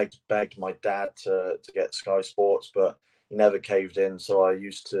begged my dad to get Sky Sports, but he never caved in. So I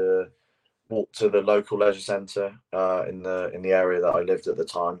used to walk to the local leisure centre in the area that I lived at the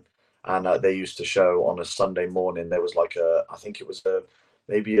time, and they used to show on a Sunday morning. There was like I think it was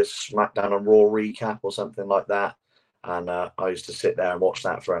maybe a SmackDown and Raw recap or something like that. And I used to sit there and watch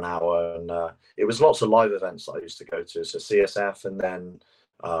that for an hour. And it was lots of live events that I used to go to. So CSF, and then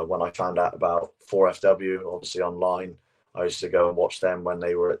when I found out about 4FW, obviously online, I used to go and watch them when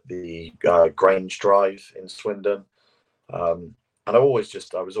they were at the Grange Drive in Swindon. And I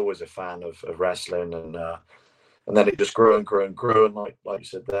was always a fan of wrestling, and then it just grew and grew and grew. And like you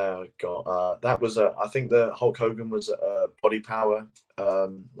said there, I got that was I think the Hulk Hogan was Body Power,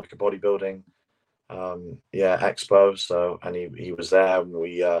 like a bodybuilding expo. So, and he was there, and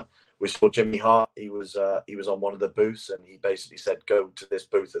we saw Jimmy Hart. He was on one of the booths, and he basically said, go to this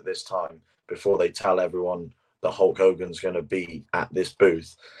booth at this time before they tell everyone that Hulk Hogan's going to be at this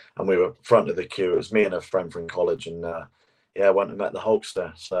booth. And we were front of the queue. It was me and a friend from college, and I went and met the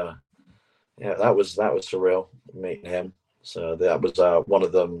Hulkster. So yeah, that was surreal meeting him. So that was one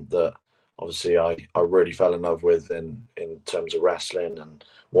of them that obviously I really fell in love with in terms of wrestling and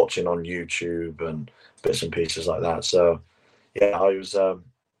watching on YouTube and bits and pieces like that. So yeah, I was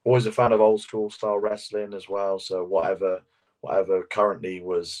always a fan of old school style wrestling as well. So whatever currently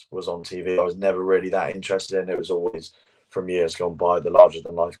was on TV, I was never really that interested in. It was always, from years gone by, the larger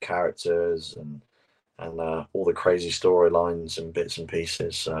than life characters and all the crazy storylines and bits and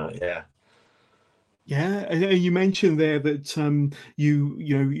pieces. So yeah. Yeah, you mentioned there that you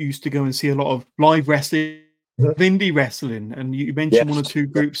used to go and see a lot of live wrestling, indie wrestling, and you mentioned one or two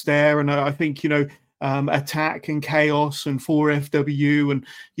groups there. And I think Attack and Chaos and 4FW and,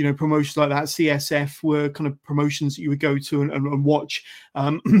 you know, promotions like that. CSF were kind of promotions that you would go to and watch.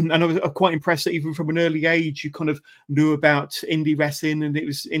 And I was quite impressed that even from an early age, you kind of knew about indie wrestling, and it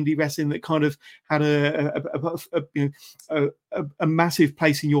was indie wrestling that kind of had a massive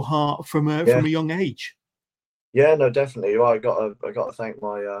place in your heart from a young age. Yeah, no, definitely. Well, I got to thank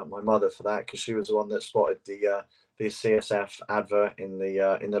my my mother for that, because she was the one that spotted the CSF advert in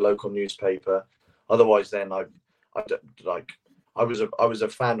the local newspaper. Otherwise, then I was a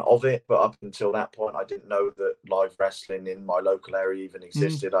fan of it, but up until that point, I didn't know that live wrestling in my local area even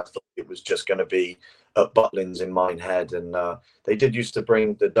existed. I thought it was just going to be at Butlins in Minehead, and they did used to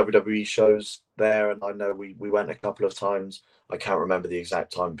bring the WWE shows there, and I know we went a couple of times. I can't remember the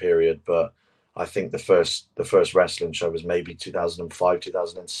exact time period, but I think the first wrestling show was maybe 2005,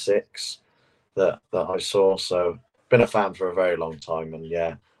 2006 that I saw. So been a fan for a very long time, and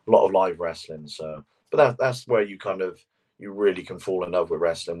yeah, a lot of live wrestling. So, but that's where you really can fall in love with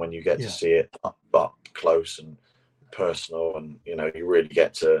wrestling, when you get to see it up close and personal, and you know, you really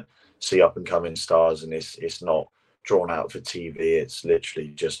get to see up and coming stars, and it's not drawn out for TV. It's literally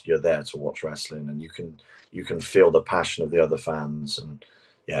just you're there to watch wrestling, and you can feel the passion of the other fans. And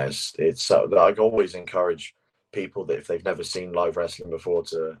yeah, it's I always encourage people that if they've never seen live wrestling before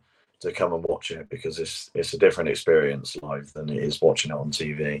to come and watch it, because it's a different experience live than it is watching it on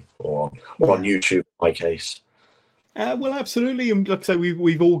TV or on YouTube in my case. Well, absolutely, and like I say,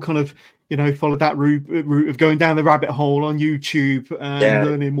 we've all kind of, you know, followed that route of going down the rabbit hole on YouTube and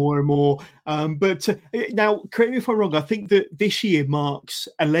learning more and more. But now, correct me if I'm wrong, I think that this year marks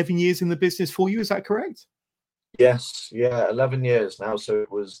 11 years in the business for you. Is that correct? Yes, yeah, 11 years now. So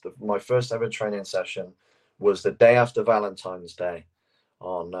it was my first ever training session was the day after Valentine's Day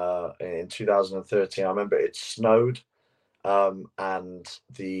in 2013. I remember it snowed, and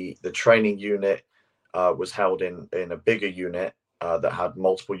the training unit was held in a bigger unit that had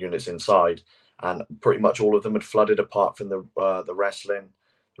multiple units inside, and pretty much all of them had flooded apart from the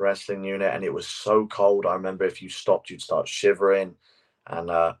wrestling unit, and it was so cold. I remember if you stopped, you'd start shivering.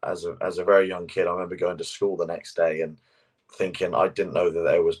 And as a very young kid, I remember going to school the next day and thinking I didn't know that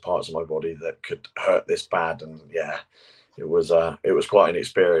there was parts of my body that could hurt this bad. And yeah, it was quite an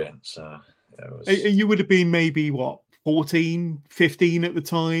experience. You would have been maybe what, 14, 15 at the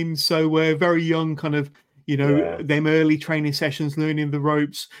time, so very young, kind of, you know, them early training sessions, learning the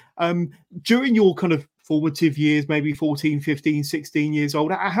ropes. During your kind of formative years, maybe 14, 15, 16 years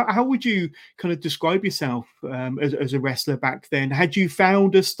old, how would you kind of describe yourself as a wrestler back then? Had you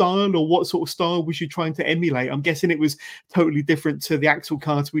found a style, or what sort of style was you trying to emulate? I'm guessing it was totally different to the Axel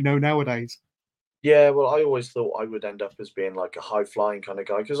Carter we know nowadays. Yeah, well, I always thought I would end up as being like a high flying kind of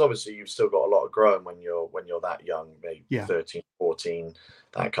guy, because obviously you've still got a lot of growing when you're that young, maybe 13, 14,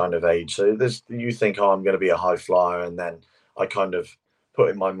 that kind of age. So you think, oh, I'm going to be a high flyer, and then I kind of put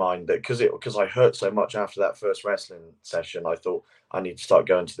in my mind that because I hurt so much after that first wrestling session, I thought I need to start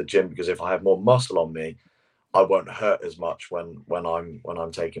going to the gym, because if I have more muscle on me, I won't hurt as much when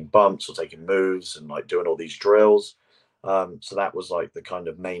I'm taking bumps or taking moves and like doing all these drills. So that was like the kind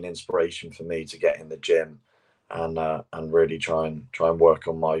of main inspiration for me to get in the gym and really try and work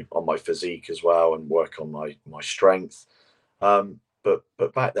on my physique as well, and work on my strength. But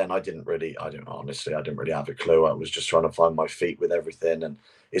back then I didn't really have a clue. I was just trying to find my feet with everything, and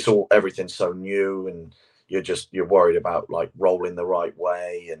everything's so new, and you're worried about like rolling the right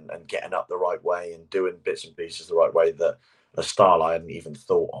way and getting up the right way and doing bits and pieces the right way, that a style I hadn't even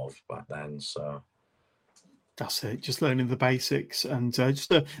thought of back then. So that's it, just learning the basics. And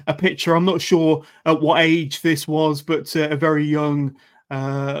just a picture, I'm not sure at what age this was, but a very young,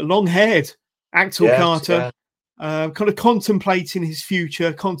 long-haired Axel Carter, kind of contemplating his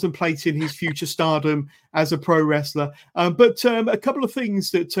future stardom as a pro wrestler. But a couple of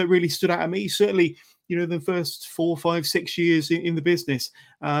things that really stood out at me, certainly, you know, the first 4, 5, 6 years in the business,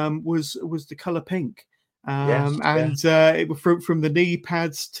 was the color pink. It was from the knee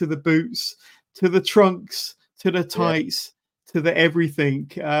pads to the boots to the trunks to the tights to the everything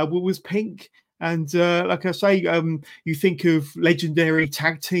was pink. And like I say, you think of legendary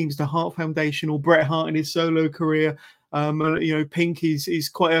tag teams, the Hart Foundation or Bret Hart in his solo career. You know, pink is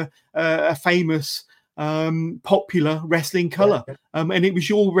quite a famous, popular wrestling color. And it was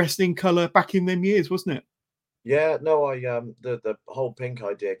your wrestling color back in them years, wasn't it? Yeah, no, the whole pink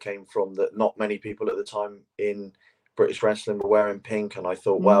idea came from that not many people at the time in British wrestling were wearing pink, and I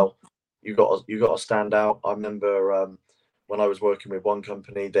thought, well, you got to stand out. I remember when I was working with one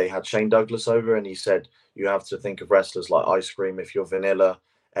company, they had Shane Douglas over, and he said, you have to think of wrestlers like ice cream. If you're vanilla,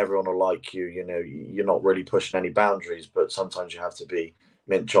 everyone will like you. You know, you're not really pushing any boundaries, but sometimes you have to be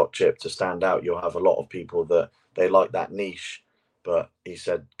mint choc chip to stand out. You'll have a lot of people that they like that niche, but he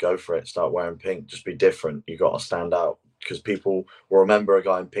said, go for it, start wearing pink, just be different. You got to stand out, because people will remember a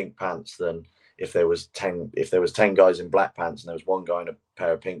guy in pink pants than if there was 10 guys in black pants and there was one guy in a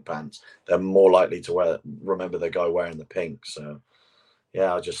pair of pink pants. They're more likely to remember the guy wearing the pink. So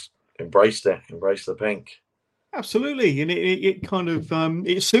yeah, I just embraced the pink. Absolutely, and it kind of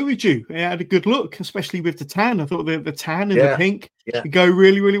it suited you. It had a good look, especially with the tan. I thought the tan and the pink go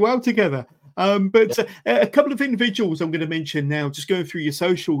really well together. But a couple of individuals I'm going to mention now, just going through your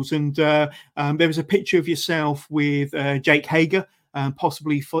socials, and there was a picture of yourself with Jake Hager,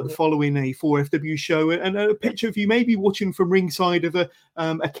 possibly following a 4FW show, and a picture of you maybe watching from ringside of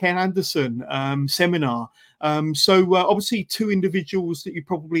a Ken Anderson seminar. So obviously two individuals that you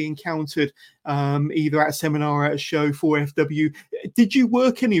probably encountered either at a seminar or at a show, 4FW. Did you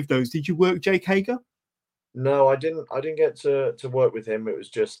work any of those? Did you work Jake Hager? No, I didn't get to work with him. It was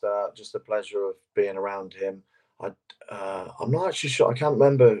just the pleasure of being around him. I'm not actually sure. I can't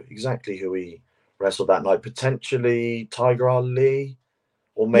remember exactly who he wrestled that night. Potentially Tiger Ali,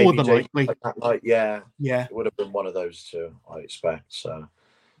 or maybe More than Jake likely that night. Yeah, yeah. It would have been one of those two, I expect. So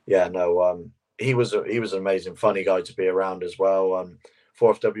yeah, no, he was an amazing, funny guy to be around as well.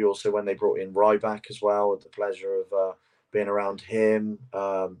 4FW also, when they brought in Ryback as well, had the pleasure of being around him.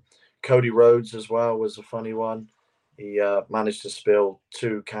 Cody Rhodes as well was a funny one. He managed to spill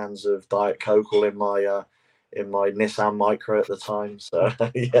 2 cans of Diet Coke all in my Nissan Micra at the time. So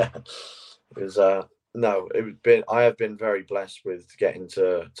yeah, it was I have been very blessed with getting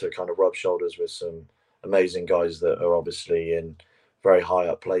to kind of rub shoulders with some amazing guys that are obviously in very high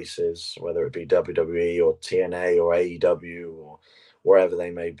up places, whether it be WWE or TNA or AEW or wherever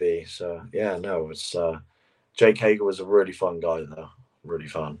they may be. So yeah, no, it's Jake Hager was a really fun guy though, really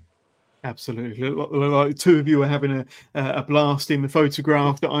fun. Absolutely, like two of you are having a blast in the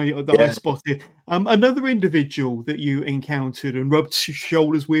photograph that I spotted. Another individual that you encountered and rubbed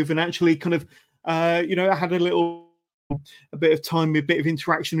shoulders with, and actually kind of had a bit of time, a bit of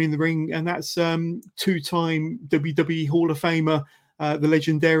interaction in the ring, and that's two-time WWE Hall of Famer, the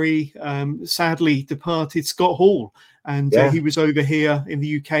legendary, sadly departed Scott Hall. And he was over here in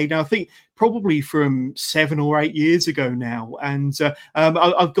the UK now, I think probably from 7 or 8 years ago now. And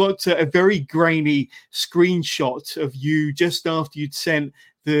I've got a very grainy screenshot of you just after you'd sent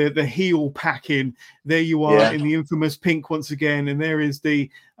the heel pack in. There you are in the infamous pink once again. And there is the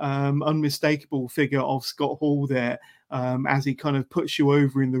unmistakable figure of Scott Hall there. As he kind of puts you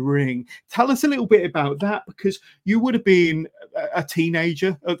over in the ring. Tell us a little bit about that, because you would have been a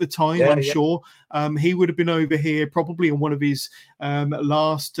teenager at the time, I'm sure. He would have been over here probably on one of his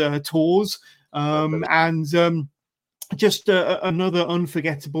last tours. Just another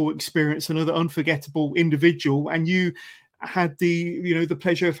unforgettable experience, another unforgettable individual. And you had the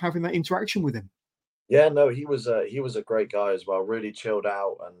pleasure of having that interaction with him. Yeah, no, he was a great guy as well, really chilled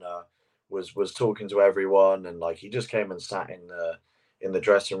out, and was talking to everyone, and like he just came and sat in the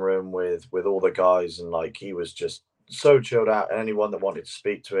dressing room with all the guys, and like he was just so chilled out. And anyone that wanted to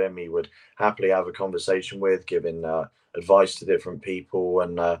speak to him, he would happily have a conversation with, giving advice to different people.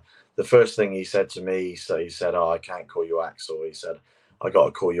 And the first thing he said to me, so he said, "Oh, I can't call you Axel." He said, "I got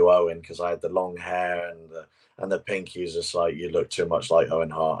to call you Owen, because I had the long hair and the pink." He was just like, "You look too much like Owen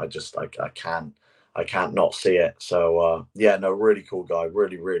Hart. I can't not see it." So yeah, no, really cool guy,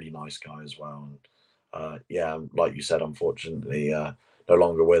 really nice guy as well. And yeah, like you said, unfortunately no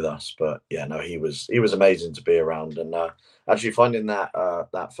longer with us. But yeah, no, he was amazing to be around. And actually finding that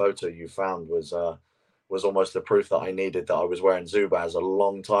photo you found was almost the proof that I needed, that I was wearing Zubaz a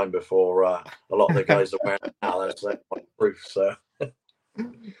long time before a lot of the guys are wearing it now. That's like proof. So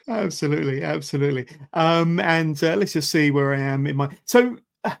Absolutely. And let's just see where I am in my. So,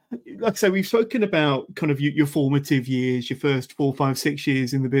 like I say, we've spoken about kind of your formative years, your first 4, 5, 6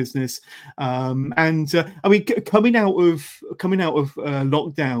 years in the business, and I mean, coming out of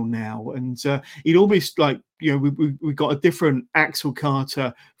lockdown now, and it almost like we got a different AXEL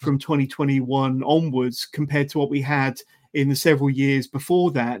Carter from 2021 onwards compared to what we had in the several years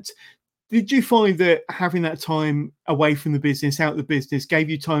before that. Did you find that having that time away from the business, out of the business, gave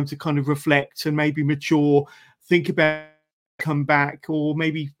you time to kind of reflect and maybe mature, think about come back, or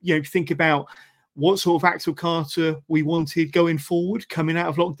maybe think about what sort of AXEL Carter we wanted going forward, coming out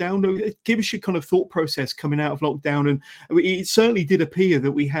of lockdown? Give us your kind of thought process coming out of lockdown. And it certainly did appear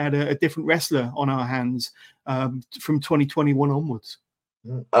that we had a different wrestler on our hands from 2021 onwards.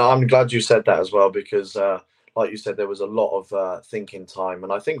 I'm glad you said that as well, because like you said, there was a lot of thinking time,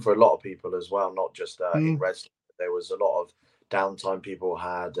 and I think for a lot of people as well, not just in wrestling, there was a lot of downtime people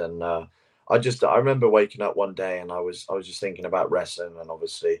had, and I remember waking up one day and I was just thinking about wrestling, and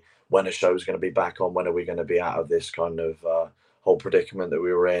obviously when a show's going to be back on, when are we going to be out of this kind of whole predicament that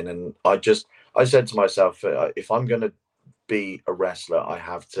we were in. And I said to myself, if I'm going to be a wrestler, I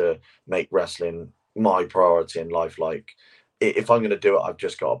have to make wrestling my priority in life. Like, if I'm going to do it, I've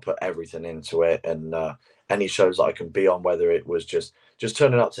just got to put everything into it. And any shows that I can be on, whether it was just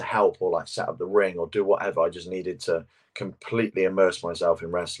turning up to help or like set up the ring or do whatever, I just needed to completely immerse myself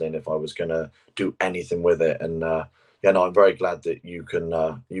in wrestling if I was going to do anything with it. And yeah, no, I'm very glad that you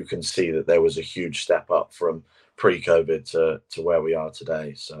can see that there was a huge step up from pre-COVID to where we are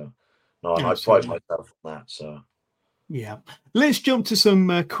today. So no, and I pride myself on that. So yeah, let's jump to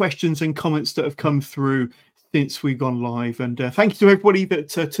some questions and comments that have come through since we've gone live. And thank you to everybody that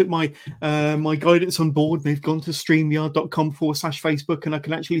took my my guidance on board. They've gone to streamyard.com/Facebook, and I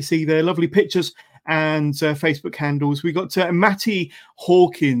can actually see their lovely pictures and Facebook handles. We got Matty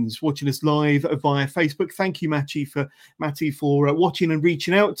Hawkins watching us live via Facebook. Thank you, Matty, for watching and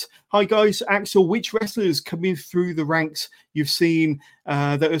reaching out. Hi guys, Axel, which wrestlers coming through the ranks you've seen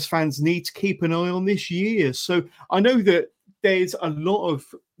that as fans need to keep an eye on this year? So I know that there's a lot of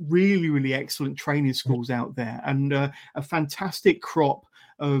really excellent training schools out there, and a fantastic crop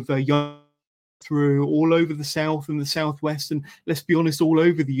of young through all over the south and the southwest, and let's be honest, all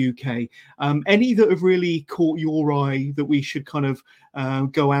over the UK. Any that have really caught your eye that we should kind of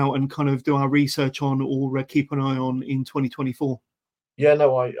go out and kind of do our research on, or keep an eye on in 2024? yeah,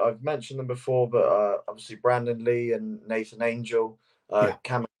 no, I've mentioned them before, but obviously Brandon Lee and Nathan Angel,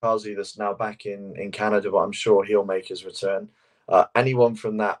 Kamikaze, that's now back in Canada, but I'm sure he'll make his return. Anyone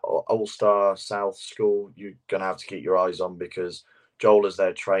from that All-Star South school, you're going to have to keep your eyes on, because Joel is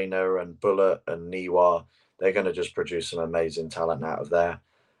their trainer, and Bullet and Niwa, they're going to just produce some amazing talent out of there.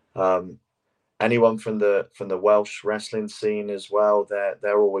 Anyone from the Welsh wrestling scene as well,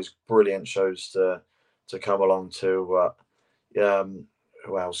 they're always brilliant shows to come along to.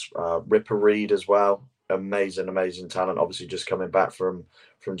 Who else? Ripper Reed as well, amazing talent. Obviously, just coming back from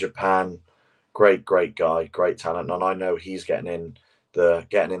Japan, great guy, great talent, and I know he's getting in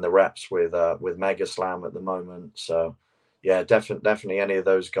the reps with Mega Slam at the moment. So yeah, definitely any of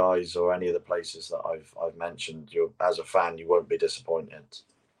those guys or any of the places that I've mentioned, you as a fan, you won't be disappointed.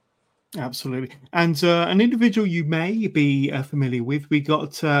 Absolutely. And an individual you may be familiar with, we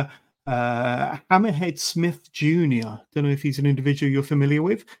got Hammerhead Smith Jr. Don't know if he's an individual you're familiar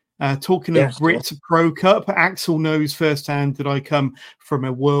with. Talking of Brit Pro Cup, Axel knows firsthand that I come from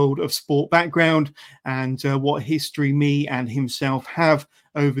a world of sport background, and what history me and himself have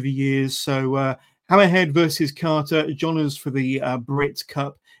over the years. So Hammerhead versus Carter, Johners for the Brit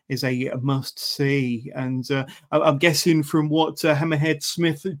Cup is a must-see. And I'm guessing from what Hammerhead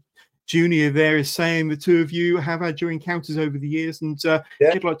Smith Jr. there is saying, the two of you have had your encounters over the years, and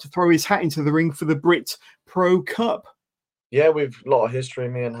he'd like to throw his hat into the ring for the Brit Pro Cup. Yeah, we've a lot of history,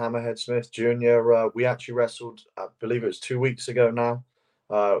 me and Hammerhead Smith Jr. We actually wrestled, I believe it was 2 weeks ago now,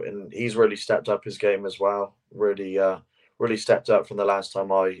 and he's really stepped up his game as well. Really stepped up from the last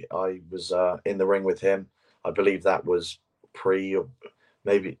time I was in the ring with him. I believe that was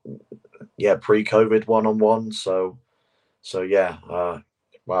pre-COVID one-on-one. So yeah,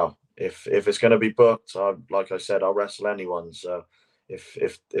 wow. If it's going to be booked, like I said, I'll wrestle anyone. So if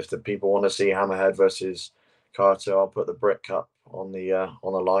the people want to see Hammerhead versus Carter, I'll put the Brit Cup on the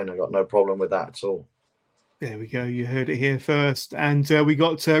line. I got no problem with that at all. There we go. You heard it here first. And we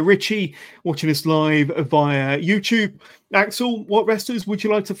got Richie watching us live via YouTube. Axel, what wrestlers would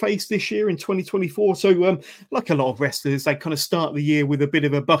you like to face this year in 2024? So like a lot of wrestlers, they kind of start the year with a bit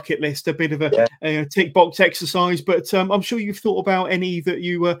of a bucket list, a bit of a tick box exercise. But I'm sure you've thought about any that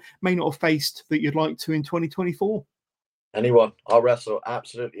you may not have faced that you'd like to in 2024. Anyone. I'll wrestle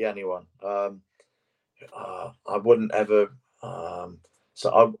absolutely anyone. I wouldn't ever...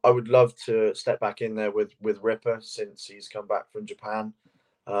 So I would love to step back in there with Ripper, since he's come back from Japan.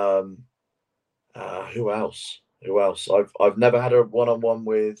 Who else? I've never had a one-on-one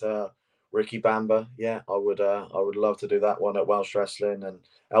with Ricky Bamba. Yeah, I would love to do that one at Welsh Wrestling, and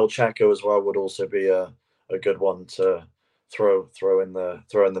El Chaco as well would also be a good one to throw in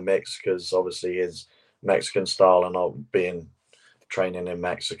the mix, because obviously his Mexican style and training in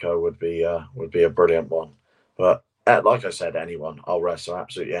Mexico would be a brilliant one. But like I said, anyone. I'll wrestle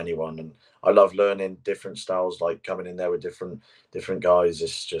absolutely anyone, and I love learning different styles, like coming in there with different guys.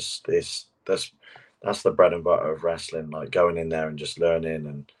 It's just that's the bread and butter of wrestling, like going in there and just learning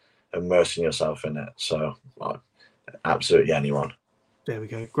and immersing yourself in it. So absolutely anyone. There we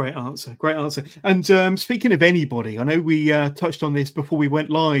go. Great answer. Great answer. And speaking of anybody, I know we touched on this before we went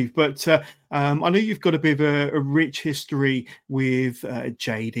live, but I know you've got a bit of a rich history with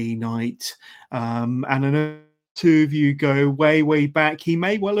JD Knight. And I know two of you go way, way back. He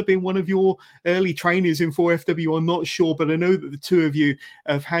may well have been one of your early trainers in 4FW. I'm not sure, but I know that the two of you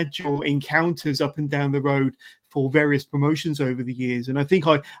have had your encounters up and down the road for various promotions over the years. And I think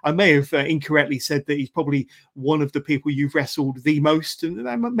I may have incorrectly said that he's probably one of the people you've wrestled the most, and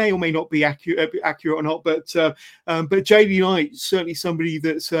that may or may not be accurate or not. But JD Knight, certainly somebody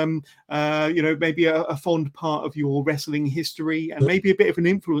that's maybe a fond part of your wrestling history, and maybe a bit of an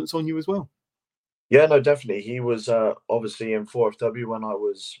influence on you as well. Yeah, no, definitely. He was obviously in 4FW when I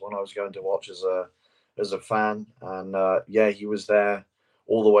was going to watch as a fan, and yeah, he was there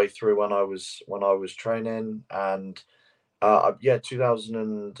all the way through when I was training. And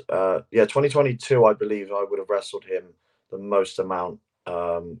 2022, I believe I would have wrestled him the most amount,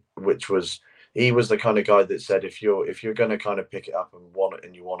 which was, he was the kind of guy that said, if you're going to kind of pick it up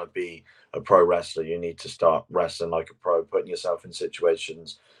and you want to be a pro wrestler, you need to start wrestling like a pro, putting yourself in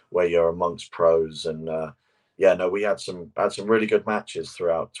situations where you're amongst pros. And we had some really good matches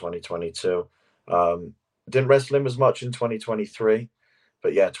throughout 2022. Didn't wrestle him as much in 2023,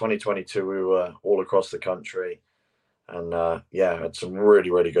 but yeah, 2022 we were all across the country, and had some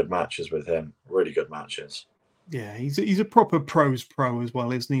really, really good matches with him. Really good matches. Yeah, he's a proper pros pro as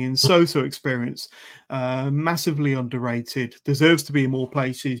well, isn't he? And so experienced, massively underrated. Deserves to be in more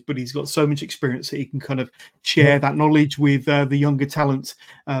places, but he's got so much experience that he can kind of share that knowledge with the younger talent,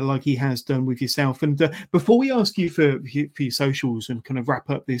 like he has done with yourself. And before we ask you for your socials and kind of wrap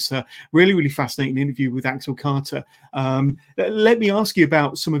up this really, really fascinating interview with AXEL CARTER, let me ask you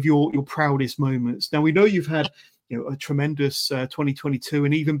about some of your proudest moments. Now, we know you've had a tremendous 2022,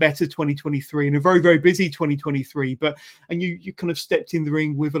 and even better 2023, and a very, very busy 2023. And you kind of stepped in the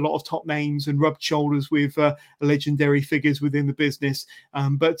ring with a lot of top names and rubbed shoulders with legendary figures within the business.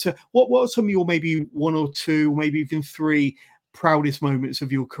 But what are some of your maybe one or two, or maybe even three proudest moments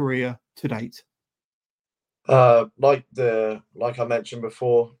of your career to date? Like I mentioned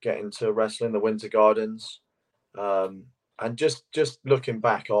before, getting to wrestle in the Winter Gardens, and just looking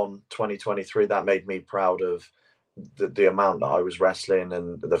back on 2023, that made me proud of the amount that I was wrestling,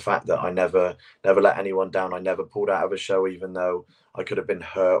 and the fact that I never let anyone down. I never pulled out of a show, even though I could have been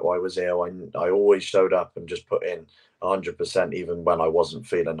hurt or I was ill. I always showed up and just put in 100%, even when I wasn't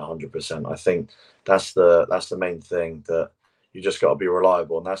feeling 100%. I think that's the main thing, that you just got to be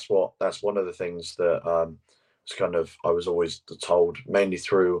reliable, and that's one of the things that was kind of, I was always told, mainly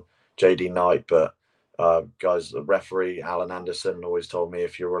through JD Knight, but guys, the referee Alan Anderson always told me,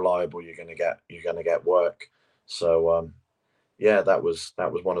 if you're reliable, you're gonna get work. So that was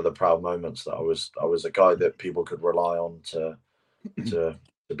one of the proud moments, that I was a guy that people could rely on to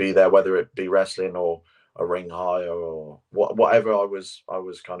be there, whether it be wrestling or a ring hire or whatever I was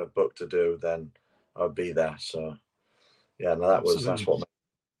kind of booked to do, then I'd be there. So yeah, no, that's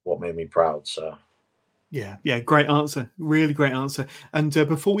what made me proud. So Yeah, great answer. Really great answer. And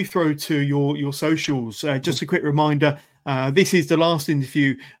before we throw to your socials, just a quick reminder, this is the last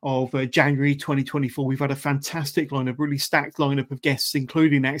interview of January 2024. We've had a fantastic lineup, really stacked lineup of guests,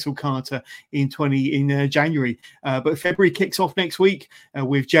 including AXEL CARTER in January. But February kicks off next week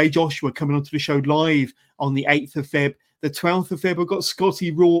with Jay Joshua coming onto the show live on the 8th of Feb. The 12th of Feb, I've got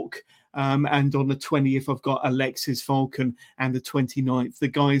Scotty Rourke. And on the 20th, I've got Alexis Falcon, and the 29th, the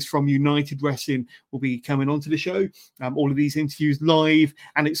guys from United Wrestling will be coming onto the show. All of these interviews live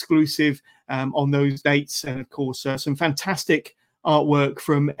and exclusive on those dates. And of course, some fantastic artwork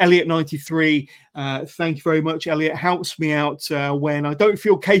from Elliot93. Thank you very much, Elliot. Helps me out when I don't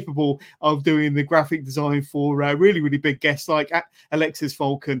feel capable of doing the graphic design for really, really big guests like Alexis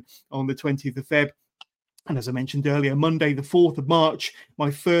Falcon on the 20th of Feb. And as I mentioned earlier, Monday, the 4th of March,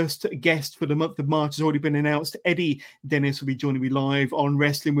 my first guest for the month of March has already been announced. Eddie Dennis will be joining me live on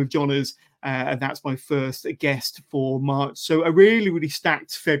Wrestling with Johners. And that's my first guest for March. So a really, really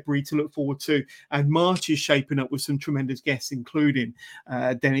stacked February to look forward to. And March is shaping up with some tremendous guests, including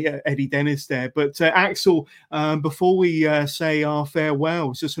Eddie Dennis there. But AXEL, before we say our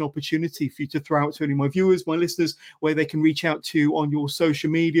farewell, it's just an opportunity for you to throw out to any of my viewers, my listeners, where they can reach out to you on your social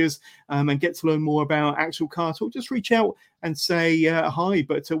medias and get to learn more about AXEL CARTER. Or just reach out and say hi,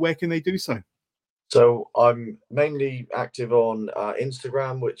 but where can they do so? So I'm mainly active on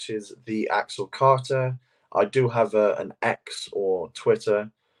Instagram, which is the AXEL CARTER. I do have an X or Twitter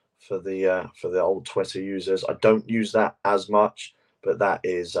for the old Twitter users. I don't use that as much, but that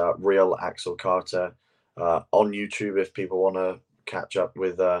is real AXEL CARTER. On YouTube, if people want to catch up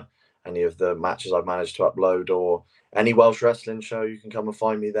with any of the matches I've managed to upload, or any Welsh wrestling show, you can come and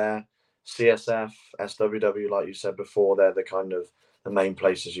find me there. CSF, SWW, like you said before, they're the kind of the main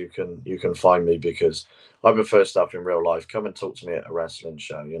places you can find me, because I prefer stuff in real life. Come and talk to me at a wrestling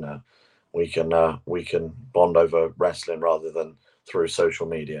show. We can bond over wrestling rather than through social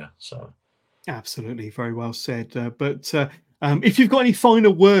media. So absolutely, very well said. But if you've got any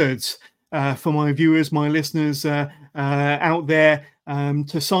final words for my viewers, my listeners out there,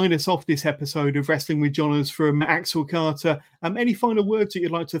 to sign us off this episode of Wrestling with Johners from AXEL CARTER, any final words that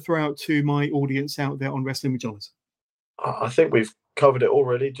you'd like to throw out to my audience out there on Wrestling with Johners? I think we've covered it all,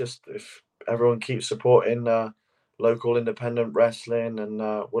 really. Just if everyone keeps supporting local independent wrestling, and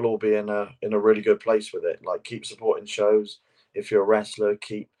we'll all be in a really good place with it. Like, keep supporting shows. If you're a wrestler,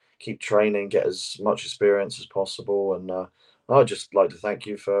 keep training, get as much experience as possible. And I'd just like to thank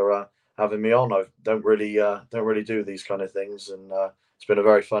you for having me on. I don't really do these kind of things, and it's been a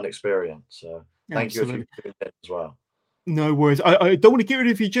very fun experience. So thank you if you've been there as well. No worries. I don't want to get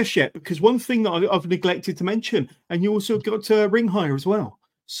rid of you just yet, because one thing that I've neglected to mention, and you also got ring hire as well.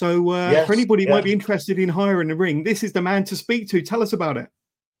 So Yes, for anybody who might be interested in hiring a ring, this is the man to speak to. Tell us about it.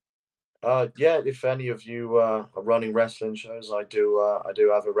 Yeah, if any of you are running wrestling shows, I do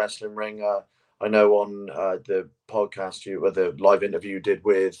have a wrestling ring. I know on the podcast the live interview you did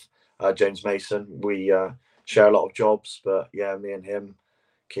with James Mason, we share a lot of jobs, but yeah, me and him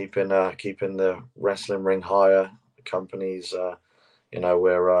keeping the wrestling ring hire companies.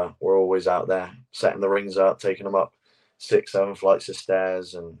 We're always out there setting the rings up, taking them up 6-7 flights of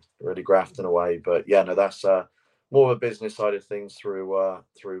stairs, and really grafting away. But yeah, no, that's more of a business side of things through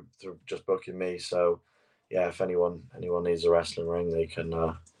just booking me. So yeah, if anyone needs a wrestling ring, they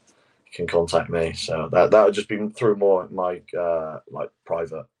can contact me. So that would just be through more my like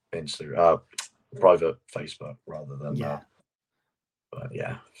private Instagram, private Facebook, rather than but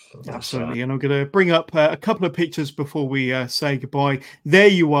yeah, absolutely. And I'm going to bring up a couple of pictures before we say goodbye. There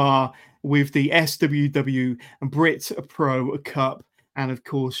you are with the SWW Brit Pro Cup. And of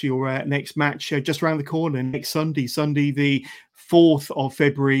course, your next match just around the corner next Sunday the 4th of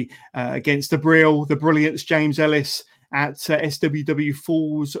February, against the Brilliance, James Ellis, at SWW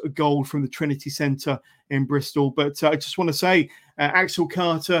Falls Gold from the Trinity Centre in Bristol. But I just want to say, AXEL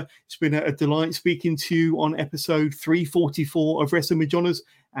CARTER, it's been a delight speaking to you on episode 344 of Wrestling with Johners.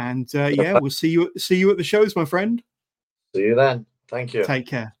 And yeah, we'll see you at the shows, my friend. See you then. Thank you. Take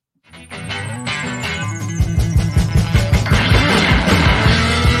care.